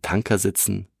rostigen Tanker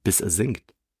sitzen, bis er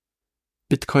sinkt?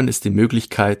 Bitcoin ist die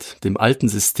Möglichkeit, dem alten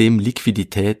System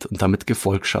Liquidität und damit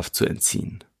Gefolgschaft zu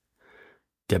entziehen.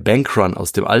 Der Bankrun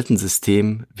aus dem alten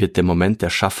System wird der Moment der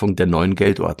Schaffung der neuen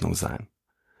Geldordnung sein.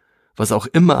 Was auch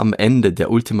immer am Ende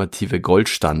der ultimative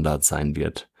Goldstandard sein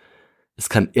wird, es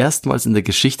kann erstmals in der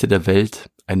Geschichte der Welt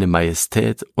eine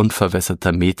Majestät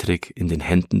unverwässerter Metrik in den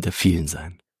Händen der vielen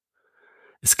sein.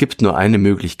 Es gibt nur eine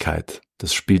Möglichkeit,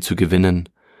 das Spiel zu gewinnen,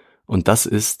 und das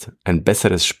ist, ein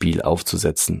besseres Spiel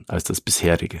aufzusetzen als das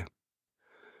bisherige.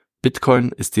 Bitcoin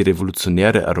ist die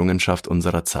revolutionäre Errungenschaft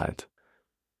unserer Zeit.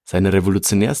 Seine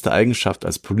revolutionärste Eigenschaft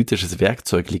als politisches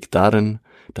Werkzeug liegt darin,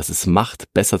 dass es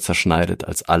Macht besser zerschneidet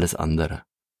als alles andere.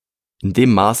 In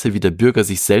dem Maße, wie der Bürger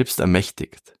sich selbst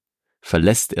ermächtigt,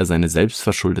 verlässt er seine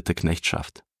selbstverschuldete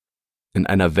Knechtschaft. In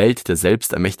einer Welt der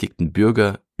selbstermächtigten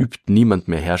Bürger übt niemand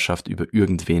mehr Herrschaft über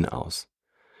irgendwen aus.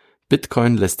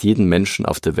 Bitcoin lässt jeden Menschen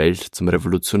auf der Welt zum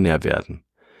Revolutionär werden,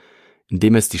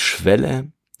 indem es die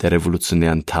Schwelle der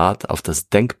revolutionären Tat auf das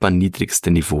denkbar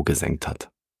niedrigste Niveau gesenkt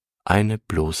hat. Eine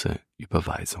bloße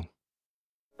Überweisung.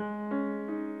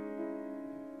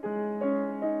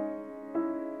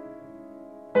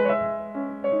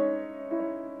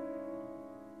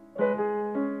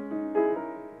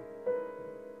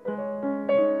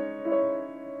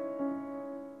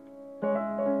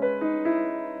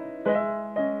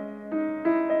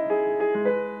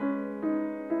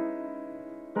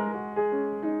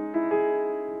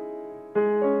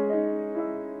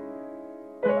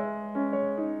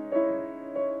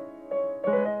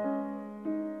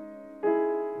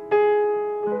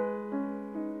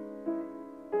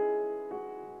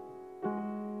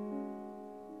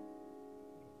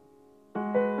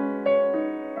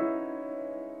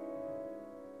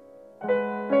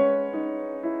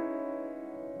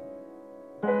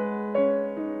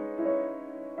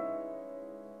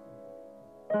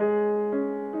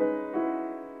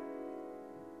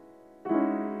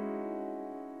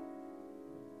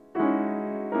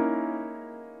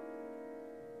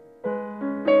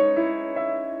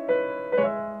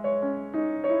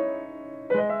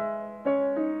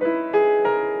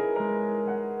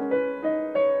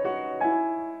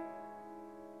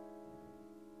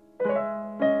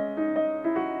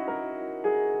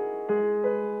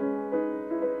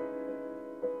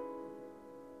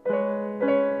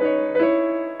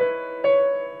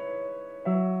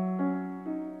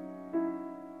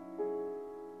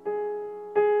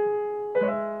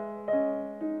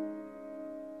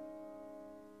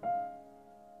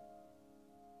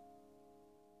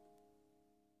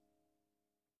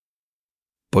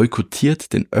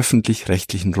 Boykottiert den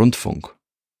öffentlich-rechtlichen Rundfunk.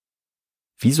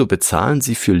 Wieso bezahlen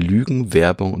Sie für Lügen,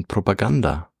 Werbung und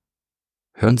Propaganda?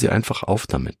 Hören Sie einfach auf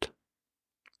damit.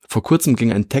 Vor kurzem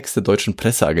ging ein Text der deutschen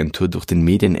Presseagentur durch den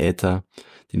Medienäther,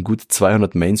 den gut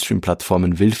 200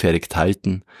 Mainstream-Plattformen willfährig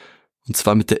teilten, und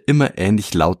zwar mit der immer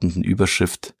ähnlich lautenden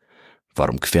Überschrift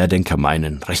 »Warum Querdenker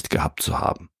meinen, Recht gehabt zu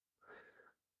haben«.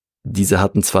 Diese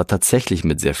hatten zwar tatsächlich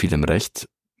mit sehr vielem Recht,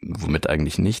 womit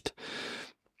eigentlich nicht,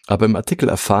 aber im Artikel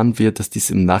erfahren wir, dass dies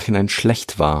im Nachhinein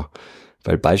schlecht war,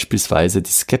 weil beispielsweise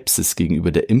die Skepsis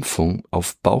gegenüber der Impfung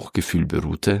auf Bauchgefühl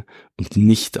beruhte und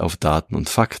nicht auf Daten und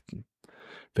Fakten,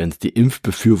 während die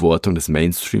Impfbefürwortung des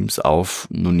Mainstreams auf,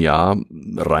 nun ja,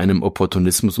 reinem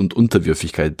Opportunismus und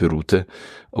Unterwürfigkeit beruhte,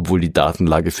 obwohl die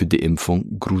Datenlage für die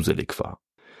Impfung gruselig war.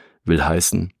 Will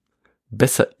heißen,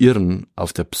 besser irren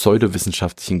auf der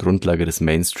pseudowissenschaftlichen Grundlage des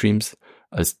Mainstreams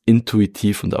als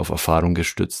intuitiv und auf Erfahrung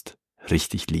gestützt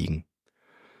richtig liegen.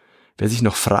 Wer sich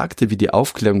noch fragte, wie die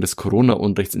Aufklärung des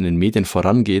Corona-Unrechts in den Medien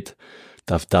vorangeht,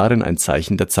 darf darin ein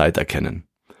Zeichen der Zeit erkennen.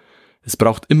 Es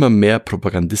braucht immer mehr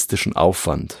propagandistischen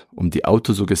Aufwand, um die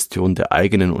Autosuggestion der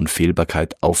eigenen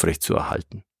Unfehlbarkeit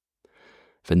aufrechtzuerhalten.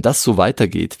 Wenn das so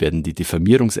weitergeht, werden die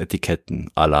Diffamierungsetiketten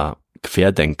à la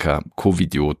Querdenker,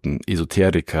 Covidioten,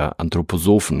 Esoteriker,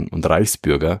 Anthroposophen und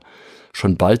Reichsbürger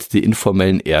schon bald die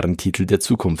informellen Ehrentitel der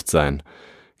Zukunft sein,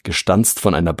 gestanzt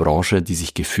von einer Branche, die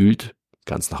sich gefühlt,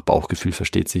 ganz nach Bauchgefühl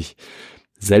versteht sich,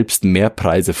 selbst mehr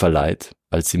Preise verleiht,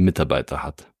 als sie Mitarbeiter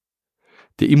hat.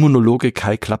 Der Immunologe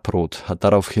Kai Klapproth hat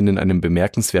daraufhin in einem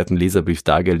bemerkenswerten Leserbrief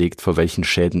dargelegt, vor welchen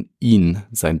Schäden ihn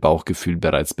sein Bauchgefühl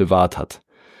bereits bewahrt hat.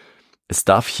 Es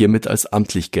darf hiermit als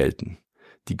amtlich gelten.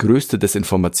 Die größte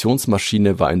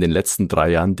Desinformationsmaschine war in den letzten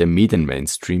 3 Jahren der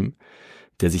Medienmainstream,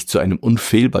 der sich zu einem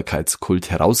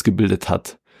Unfehlbarkeitskult herausgebildet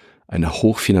hat, einer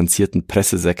hochfinanzierten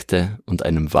Pressesekte und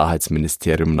einem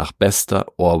Wahrheitsministerium nach bester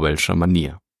Orwellscher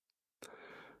Manier.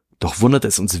 Doch wundert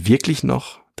es uns wirklich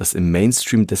noch, dass im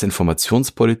Mainstream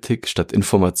Desinformationspolitik statt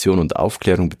Information und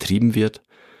Aufklärung betrieben wird?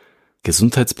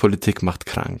 Gesundheitspolitik macht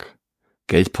krank,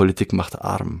 Geldpolitik macht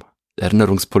arm,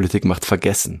 Erinnerungspolitik macht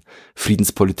vergessen,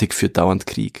 Friedenspolitik führt dauernd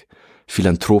Krieg,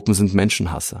 Philanthropen sind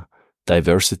Menschenhasser,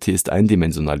 Diversity ist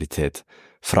Eindimensionalität,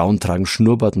 Frauen tragen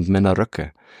Schnurrbart und Männer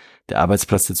Röcke, der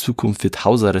Arbeitsplatz der Zukunft wird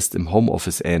Hausarrest im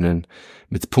Homeoffice ähneln,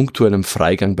 mit punktuellem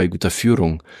Freigang bei guter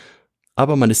Führung.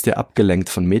 Aber man ist ja abgelenkt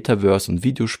von Metaverse und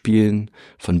Videospielen,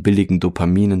 von billigen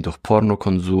Dopaminen durch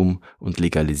Pornokonsum und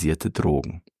legalisierte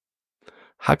Drogen.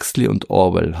 Huxley und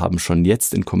Orwell haben schon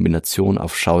jetzt in Kombination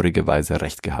auf schaurige Weise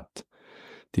recht gehabt.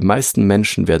 Die meisten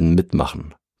Menschen werden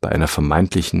mitmachen bei einer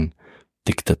vermeintlichen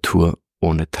Diktatur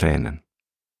ohne Tränen.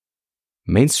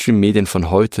 Mainstream-Medien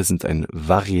von heute sind ein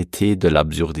Varieté de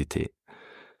l'Absurdité.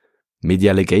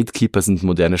 Mediale Gatekeeper sind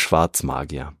moderne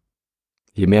Schwarzmagier.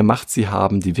 Je mehr Macht sie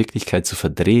haben, die Wirklichkeit zu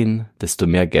verdrehen, desto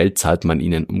mehr Geld zahlt man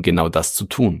ihnen, um genau das zu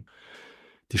tun.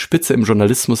 Die Spitze im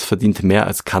Journalismus verdient mehr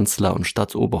als Kanzler und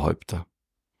Staatsoberhäupter.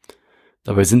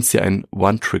 Dabei sind sie ein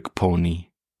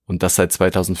One-Trick-Pony. Und das seit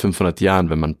 2500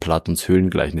 Jahren, wenn man Platons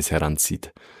Höhlengleichnis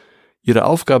heranzieht. Ihre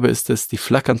Aufgabe ist es, die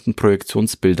flackernden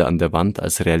Projektionsbilder an der Wand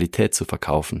als Realität zu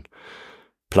verkaufen.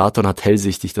 Platon hat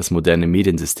hellsichtig das moderne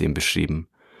Mediensystem beschrieben.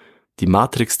 Die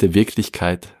Matrix der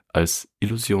Wirklichkeit als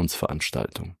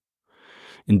Illusionsveranstaltung.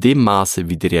 In dem Maße,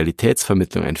 wie die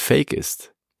Realitätsvermittlung ein Fake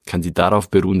ist, kann die darauf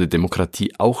beruhende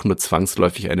Demokratie auch nur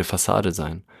zwangsläufig eine Fassade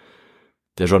sein.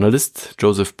 Der Journalist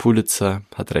Joseph Pulitzer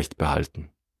hat recht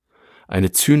behalten.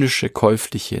 Eine zynische,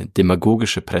 käufliche,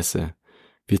 demagogische Presse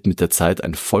wird mit der Zeit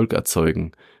ein Volk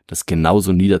erzeugen, das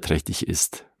genauso niederträchtig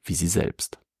ist wie sie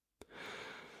selbst.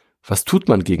 Was tut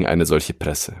man gegen eine solche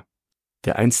Presse?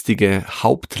 Der einstige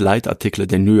Hauptleitartikler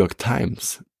der New York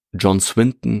Times, John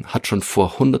Swinton, hat schon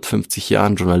vor 150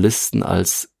 Jahren Journalisten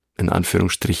als, in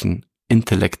Anführungsstrichen,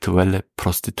 intellektuelle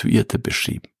Prostituierte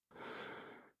beschrieben.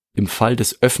 Im Fall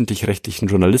des öffentlich-rechtlichen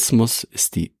Journalismus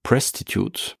ist die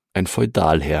Prostitute ein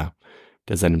Feudalherr,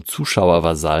 der seinem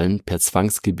Zuschauervasallen per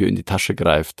Zwangsgebühr in die Tasche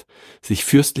greift, sich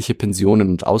fürstliche Pensionen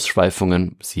und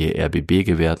Ausschweifungen, siehe RBB,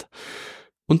 gewährt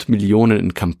und Millionen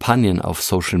in Kampagnen auf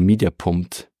Social Media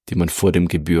pumpt, die man vor dem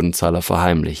Gebührenzahler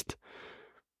verheimlicht.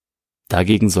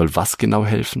 Dagegen soll was genau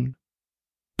helfen?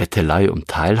 Bettelei um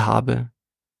Teilhabe?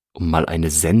 Um mal eine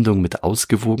Sendung mit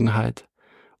Ausgewogenheit?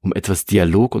 Um etwas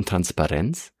Dialog und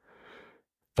Transparenz?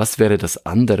 Was wäre das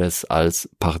anderes als,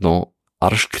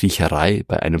 Arschkriecherei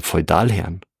bei einem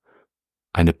Feudalherrn?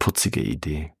 Eine putzige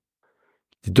Idee.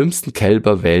 Die dümmsten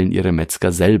Kälber wählen ihre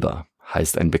Metzger selber,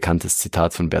 heißt ein bekanntes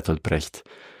Zitat von Bertolt Brecht.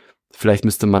 Vielleicht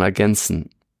müsste man ergänzen,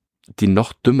 die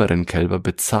noch dümmeren Kälber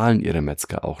bezahlen ihre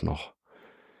Metzger auch noch.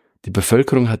 Die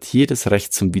Bevölkerung hat jedes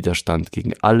Recht zum Widerstand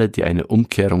gegen alle, die eine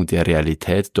Umkehrung der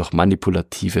Realität durch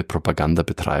manipulative Propaganda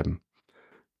betreiben.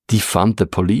 Defund the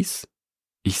police?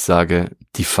 Ich sage,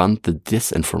 defund the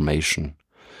disinformation.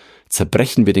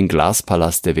 Zerbrechen wir den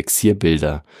Glaspalast der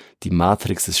Vexierbilder, die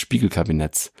Matrix des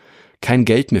Spiegelkabinetts. Kein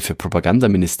Geld mehr für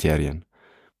Propagandaministerien.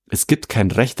 Es gibt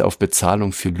kein Recht auf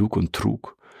Bezahlung für Lug und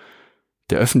Trug.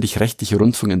 Der öffentlich-rechtliche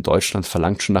Rundfunk in Deutschland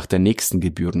verlangt schon nach der nächsten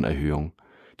Gebührenerhöhung.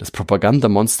 Das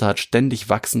Propagandamonster hat ständig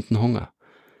wachsenden Hunger.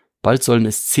 Bald sollen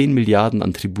es 10 Milliarden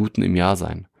an Tributen im Jahr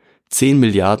sein. 10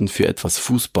 Milliarden für etwas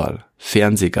Fußball,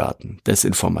 Fernsehgarten,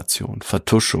 Desinformation,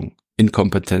 Vertuschung,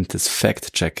 inkompetentes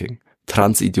Fact-Checking,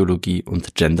 Transideologie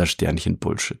und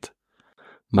Gender-Sternchen-Bullshit.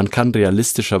 Man kann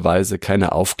realistischerweise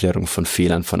keine Aufklärung von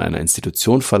Fehlern von einer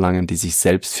Institution verlangen, die sich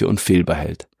selbst für unfehlbar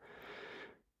hält.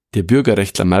 Der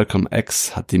Bürgerrechtler Malcolm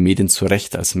X hat die Medien zu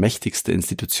Recht als mächtigste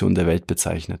Institution der Welt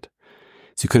bezeichnet.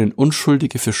 Sie können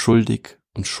Unschuldige für schuldig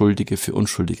und Schuldige für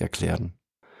unschuldig erklären.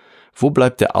 Wo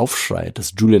bleibt der Aufschrei,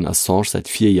 dass Julian Assange seit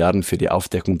 4 Jahren für die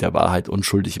Aufdeckung der Wahrheit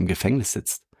unschuldig im Gefängnis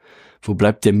sitzt? Wo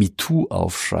bleibt der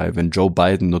MeToo-Aufschrei, wenn Joe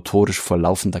Biden notorisch vor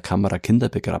laufender Kamera Kinder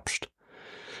begrapscht?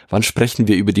 Wann sprechen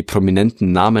wir über die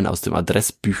prominenten Namen aus dem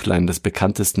Adressbüchlein des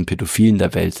bekanntesten Pädophilen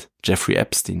der Welt, Jeffrey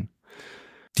Epstein?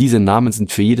 Diese Namen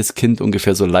sind für jedes Kind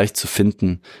ungefähr so leicht zu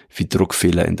finden wie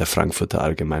Druckfehler in der Frankfurter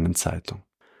Allgemeinen Zeitung.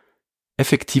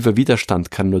 Effektiver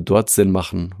Widerstand kann nur dort Sinn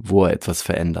machen, wo er etwas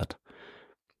verändert.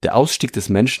 Der Ausstieg des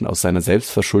Menschen aus seiner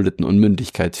selbstverschuldeten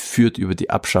Unmündigkeit führt über die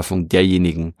Abschaffung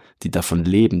derjenigen, die davon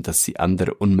leben, dass sie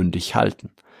andere unmündig halten.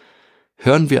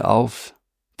 Hören wir auf,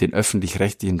 den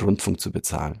öffentlich-rechtlichen Rundfunk zu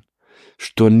bezahlen.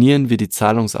 Stornieren wir die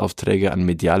Zahlungsaufträge an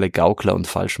mediale Gaukler und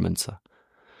Falschmünzer.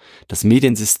 Das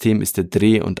Mediensystem ist der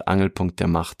Dreh- und Angelpunkt der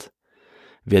Macht.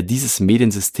 Wer dieses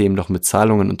Mediensystem noch mit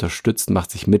Zahlungen unterstützt, macht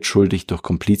sich mitschuldig durch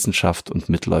Komplizenschaft und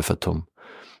Mitläufertum.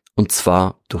 Und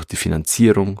zwar durch die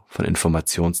Finanzierung von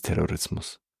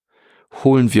Informationsterrorismus.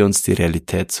 Holen wir uns die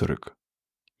Realität zurück.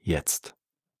 Jetzt.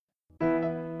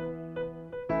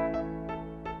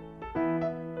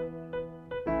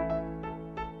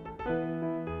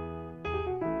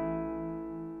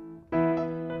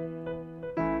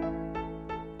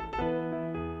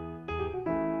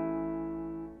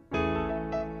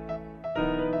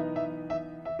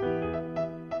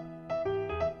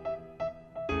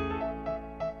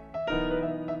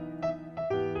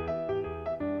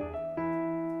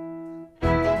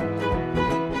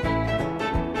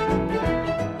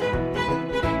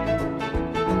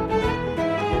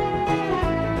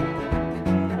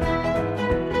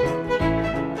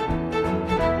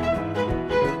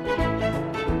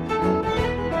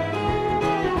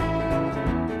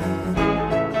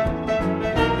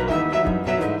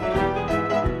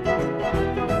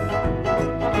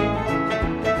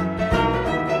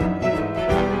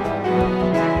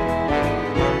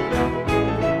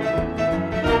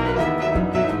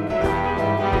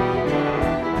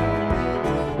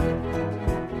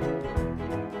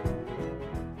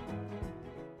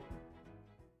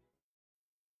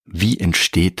 Wie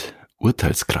entsteht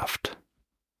Urteilskraft?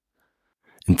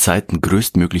 In Zeiten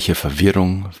größtmöglicher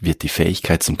Verwirrung wird die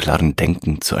Fähigkeit zum klaren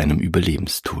Denken zu einem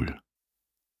Überlebenstool.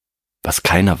 Was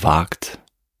keiner wagt,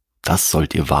 das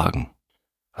sollt ihr wagen.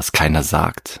 Was keiner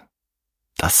sagt,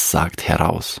 das sagt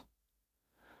heraus.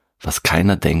 Was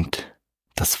keiner denkt,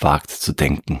 das wagt zu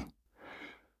denken.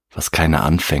 Was keiner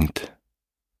anfängt,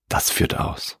 das führt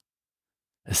aus.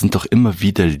 Es sind doch immer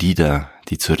wieder Lieder,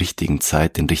 die zur richtigen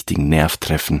Zeit den richtigen Nerv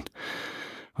treffen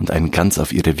und einen ganz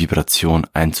auf ihre Vibration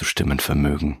einzustimmen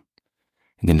vermögen.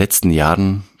 In den letzten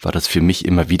Jahren war das für mich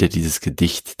immer wieder dieses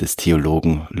Gedicht des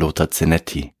Theologen Lothar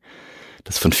Zenetti,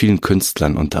 das von vielen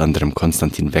Künstlern, unter anderem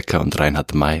Konstantin Wecker und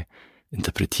Reinhard May,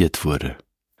 interpretiert wurde.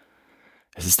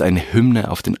 Es ist eine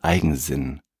Hymne auf den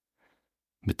Eigensinn,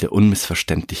 mit der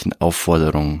unmissverständlichen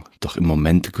Aufforderung, doch im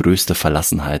Moment größter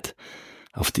Verlassenheit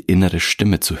auf die innere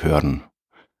Stimme zu hören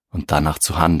und danach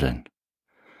zu handeln.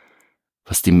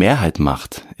 Was die Mehrheit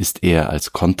macht, ist eher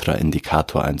als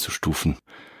Kontraindikator einzustufen.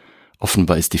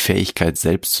 Offenbar ist die Fähigkeit,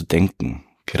 selbst zu denken,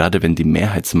 gerade wenn die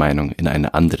Mehrheitsmeinung in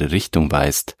eine andere Richtung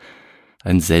weist,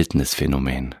 ein seltenes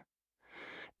Phänomen.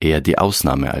 Eher die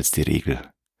Ausnahme als die Regel.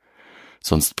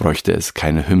 Sonst bräuchte es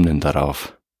keine Hymnen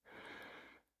darauf.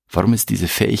 Warum ist diese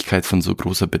Fähigkeit von so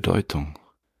großer Bedeutung?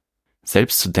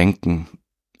 Selbst zu denken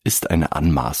ist eine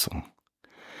Anmaßung.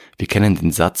 Wir kennen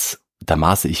den Satz, da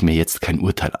maße ich mir jetzt kein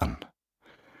Urteil an.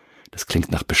 Das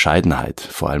klingt nach Bescheidenheit,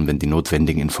 vor allem wenn die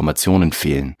notwendigen Informationen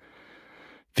fehlen.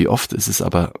 Wie oft ist es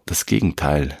aber das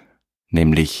Gegenteil,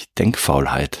 nämlich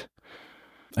Denkfaulheit.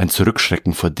 Ein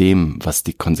Zurückschrecken vor dem, was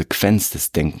die Konsequenz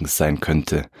des Denkens sein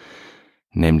könnte,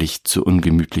 nämlich zu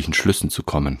ungemütlichen Schlüssen zu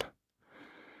kommen.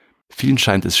 Vielen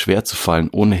scheint es schwer zu fallen,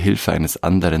 ohne Hilfe eines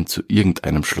anderen zu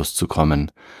irgendeinem Schluss zu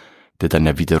kommen, der dann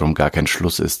ja wiederum gar kein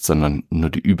Schluss ist, sondern nur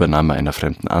die Übernahme einer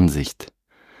fremden Ansicht.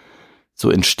 So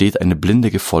entsteht eine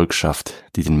blinde Gefolgschaft,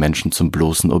 die den Menschen zum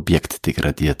bloßen Objekt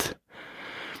degradiert.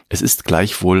 Es ist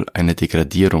gleichwohl eine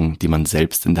Degradierung, die man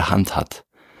selbst in der Hand hat,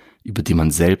 über die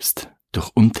man selbst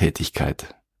durch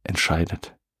Untätigkeit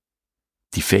entscheidet.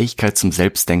 Die Fähigkeit zum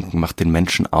Selbstdenken macht den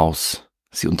Menschen aus,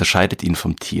 sie unterscheidet ihn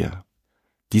vom Tier.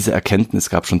 Diese Erkenntnis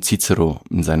gab schon Cicero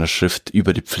in seiner Schrift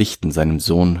über die Pflichten seinem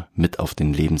Sohn mit auf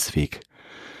den Lebensweg.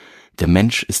 Der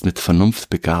Mensch ist mit Vernunft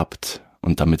begabt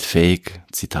und damit fähig,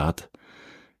 Zitat,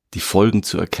 die Folgen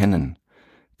zu erkennen,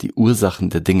 die Ursachen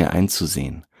der Dinge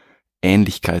einzusehen,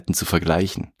 Ähnlichkeiten zu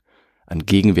vergleichen, an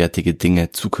gegenwärtige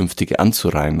Dinge zukünftige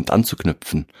anzureihen und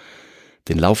anzuknüpfen,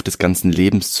 den Lauf des ganzen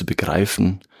Lebens zu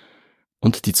begreifen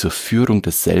und die zur Führung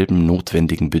desselben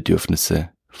notwendigen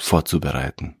Bedürfnisse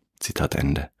vorzubereiten. Zitat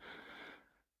Ende.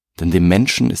 Denn dem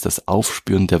Menschen ist das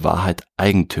Aufspüren der Wahrheit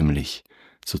eigentümlich,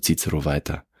 so Cicero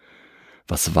weiter.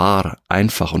 Was wahr,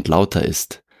 einfach und lauter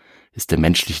ist der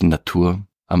menschlichen Natur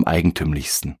am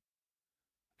eigentümlichsten.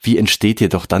 Wie entsteht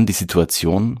jedoch dann die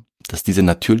Situation, dass diese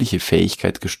natürliche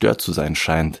Fähigkeit gestört zu sein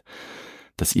scheint,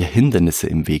 dass ihr Hindernisse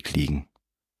im Weg liegen?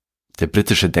 Der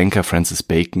britische Denker Francis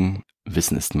Bacon,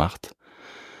 Wissen ist Macht,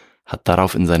 hat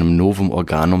darauf in seinem Novum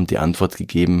Organum die Antwort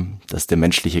gegeben, dass der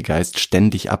menschliche Geist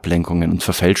ständig Ablenkungen und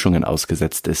Verfälschungen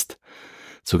ausgesetzt ist,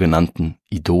 sogenannten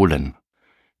Idolen.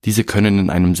 Diese können in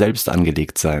einem selbst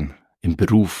angelegt sein, im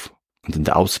Beruf und in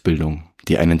der Ausbildung,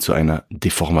 die einen zu einer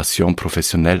Deformation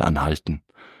professionell anhalten.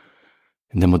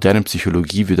 In der modernen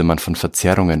Psychologie würde man von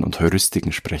Verzerrungen und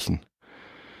Heuristiken sprechen.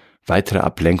 Weitere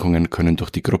Ablenkungen können durch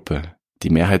die Gruppe, die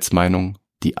Mehrheitsmeinung,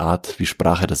 die Art, wie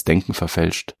Sprache das Denken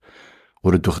verfälscht,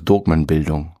 oder durch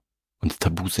Dogmenbildung und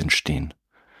Tabus entstehen.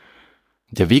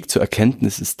 Der Weg zur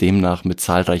Erkenntnis ist demnach mit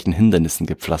zahlreichen Hindernissen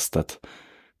gepflastert,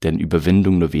 deren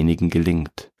Überwindung nur wenigen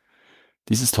gelingt.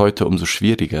 Dies ist heute umso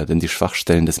schwieriger, denn die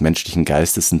Schwachstellen des menschlichen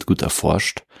Geistes sind gut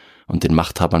erforscht und den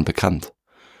Machthabern bekannt.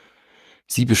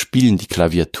 Sie bespielen die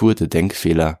Klaviatur der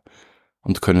Denkfehler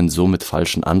und können so mit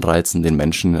falschen Anreizen den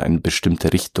Menschen in eine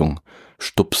bestimmte Richtung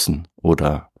stupsen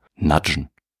oder nudgen.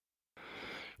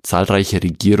 Zahlreiche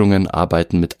Regierungen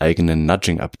arbeiten mit eigenen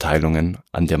Nudging-Abteilungen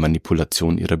an der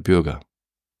Manipulation ihrer Bürger.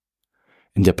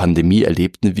 In der Pandemie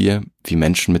erlebten wir, wie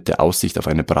Menschen mit der Aussicht auf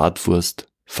eine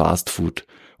Bratwurst, Fastfood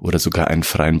oder sogar einen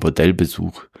freien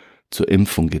Bordellbesuch zur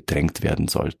Impfung gedrängt werden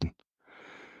sollten.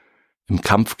 Im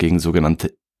Kampf gegen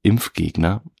sogenannte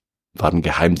Impfgegner waren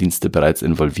Geheimdienste bereits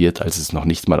involviert, als es noch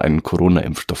nicht mal einen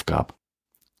Corona-Impfstoff gab.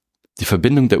 Die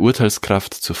Verbindung der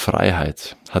Urteilskraft zur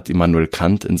Freiheit hat Immanuel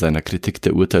Kant in seiner Kritik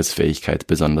der Urteilsfähigkeit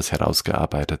besonders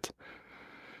herausgearbeitet.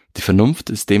 Die Vernunft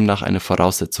ist demnach eine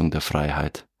Voraussetzung der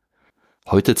Freiheit.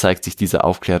 Heute zeigt sich dieser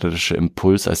aufklärerische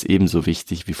Impuls als ebenso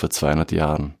wichtig wie vor 200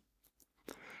 Jahren.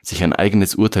 Sich ein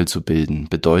eigenes Urteil zu bilden,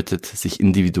 bedeutet, sich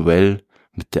individuell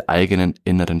mit der eigenen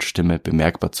inneren Stimme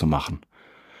bemerkbar zu machen.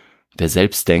 Wer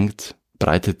selbst denkt,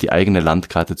 breitet die eigene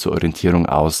Landkarte zur Orientierung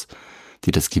aus,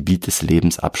 die das Gebiet des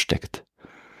Lebens absteckt.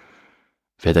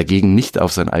 Wer dagegen nicht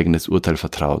auf sein eigenes Urteil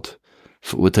vertraut,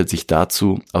 verurteilt sich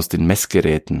dazu, aus den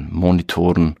Messgeräten,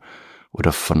 Monitoren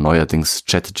oder von neuerdings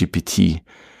ChatGPT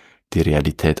die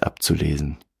Realität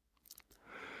abzulesen.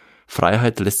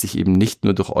 Freiheit lässt sich eben nicht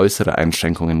nur durch äußere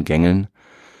Einschränkungen gängeln,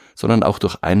 sondern auch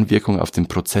durch Einwirkung auf den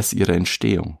Prozess ihrer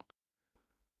Entstehung.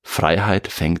 Freiheit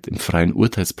fängt im freien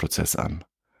Urteilsprozess an.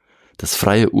 Das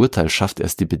freie Urteil schafft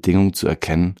erst die Bedingung zu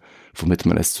erkennen, womit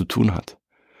man es zu tun hat.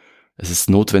 Es ist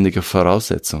notwendige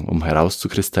Voraussetzung, um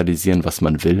herauszukristallisieren, was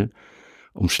man will,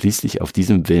 um schließlich auf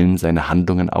diesem Willen seine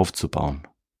Handlungen aufzubauen.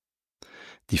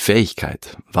 Die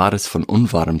Fähigkeit, Wahres von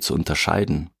Unwahrem zu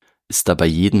unterscheiden, ist dabei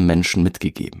jedem Menschen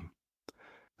mitgegeben.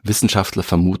 Wissenschaftler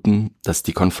vermuten, dass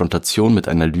die Konfrontation mit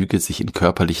einer Lüge sich in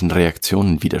körperlichen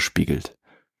Reaktionen widerspiegelt.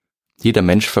 Jeder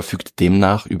Mensch verfügt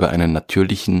demnach über einen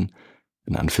natürlichen,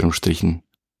 in Anführungsstrichen,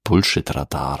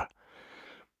 Bullshit-Radar.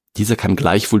 Dieser kann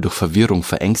gleichwohl durch Verwirrung,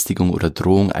 Verängstigung oder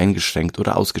Drohung eingeschränkt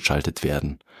oder ausgeschaltet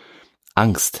werden.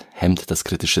 Angst hemmt das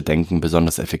kritische Denken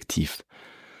besonders effektiv.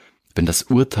 Wenn das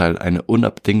Urteil eine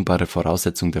unabdingbare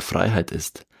Voraussetzung der Freiheit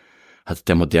ist, hat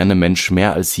der moderne Mensch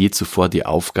mehr als je zuvor die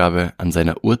Aufgabe, an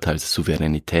seiner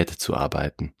Urteilssouveränität zu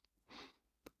arbeiten.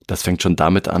 Das fängt schon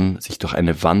damit an, sich durch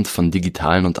eine Wand von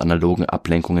digitalen und analogen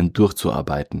Ablenkungen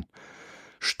durchzuarbeiten,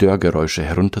 Störgeräusche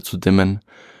herunterzudimmen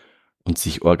und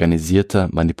sich organisierter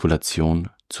Manipulation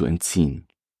zu entziehen.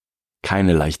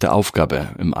 Keine leichte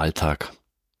Aufgabe im Alltag.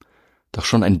 Doch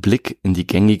schon ein Blick in die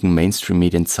gängigen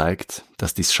Mainstream-Medien zeigt,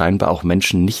 dass dies scheinbar auch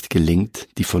Menschen nicht gelingt,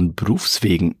 die von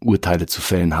Berufswegen Urteile zu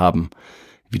fällen haben,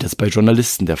 wie das bei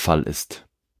Journalisten der Fall ist.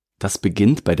 Das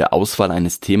beginnt bei der Auswahl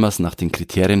eines Themas nach den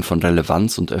Kriterien von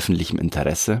Relevanz und öffentlichem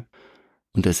Interesse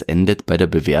und es endet bei der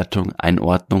Bewertung,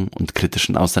 Einordnung und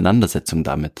kritischen Auseinandersetzung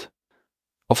damit.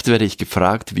 Oft werde ich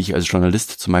gefragt, wie ich als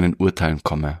Journalist zu meinen Urteilen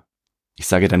komme. Ich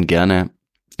sage dann gerne,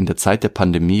 in der Zeit der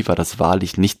Pandemie war das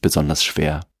wahrlich nicht besonders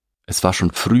schwer. Es war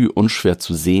schon früh unschwer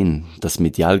zu sehen, dass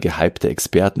medial gehypte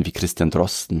Experten wie Christian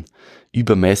Drosten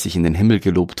übermäßig in den Himmel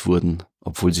gelobt wurden,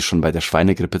 obwohl sie schon bei der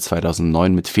Schweinegrippe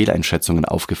 2009 mit Fehleinschätzungen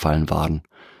aufgefallen waren.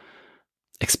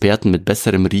 Experten mit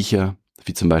besserem Riecher,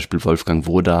 wie zum Beispiel Wolfgang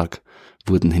Wodarg,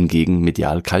 wurden hingegen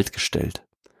medial kaltgestellt.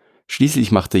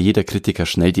 Schließlich machte jeder Kritiker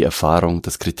schnell die Erfahrung,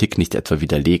 dass Kritik nicht etwa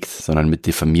widerlegt, sondern mit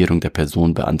Diffamierung der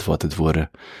Person beantwortet wurde.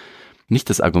 Nicht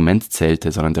das Argument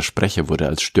zählte, sondern der Sprecher wurde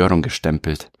als Störung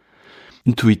gestempelt.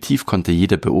 Intuitiv konnte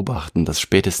jeder beobachten, dass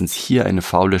spätestens hier eine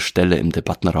faule Stelle im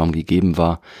Debattenraum gegeben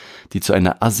war, die zu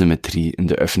einer Asymmetrie in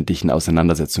der öffentlichen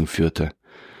Auseinandersetzung führte.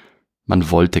 Man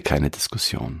wollte keine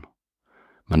Diskussion.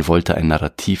 Man wollte ein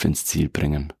Narrativ ins Ziel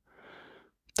bringen.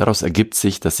 Daraus ergibt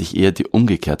sich, dass sich eher die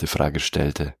umgekehrte Frage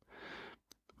stellte.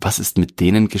 Was ist mit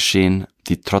denen geschehen,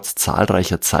 die trotz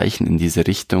zahlreicher Zeichen in diese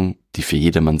Richtung, die für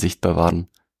jedermann sichtbar waren,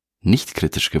 nicht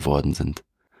kritisch geworden sind?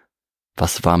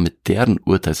 Was war mit deren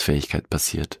Urteilsfähigkeit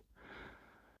passiert?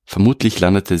 Vermutlich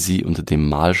landete sie unter dem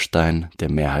Mahlstein der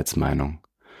Mehrheitsmeinung.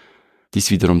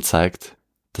 Dies wiederum zeigt,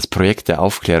 das Projekt der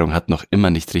Aufklärung hat noch immer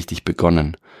nicht richtig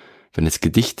begonnen, wenn es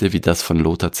Gedichte wie das von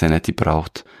Lothar Zenetti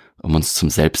braucht, um uns zum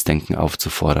Selbstdenken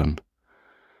aufzufordern.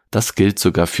 Das gilt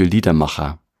sogar für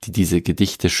Liedermacher, die diese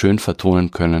Gedichte schön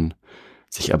vertonen können,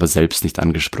 sich aber selbst nicht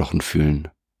angesprochen fühlen,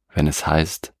 wenn es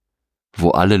heißt,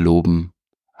 wo alle loben,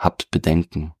 habt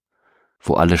Bedenken,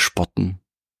 wo alle spotten,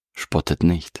 spottet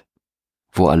nicht,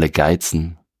 wo alle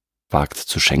geizen, wagt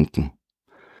zu schenken,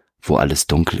 wo alles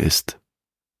dunkel ist,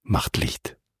 macht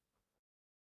Licht.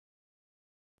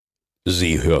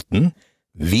 Sie hörten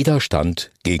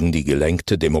Widerstand gegen die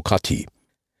gelenkte Demokratie.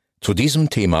 Zu diesem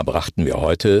Thema brachten wir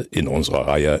heute in unserer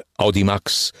Reihe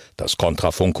Audimax, das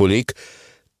Kontrafunkkolleg,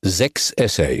 6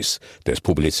 Essays des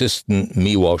Publizisten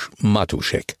Miłosz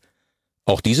Matuszek.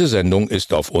 Auch diese Sendung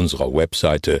ist auf unserer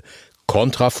Webseite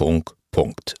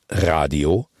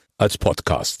kontrafunk.radio als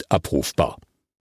Podcast abrufbar.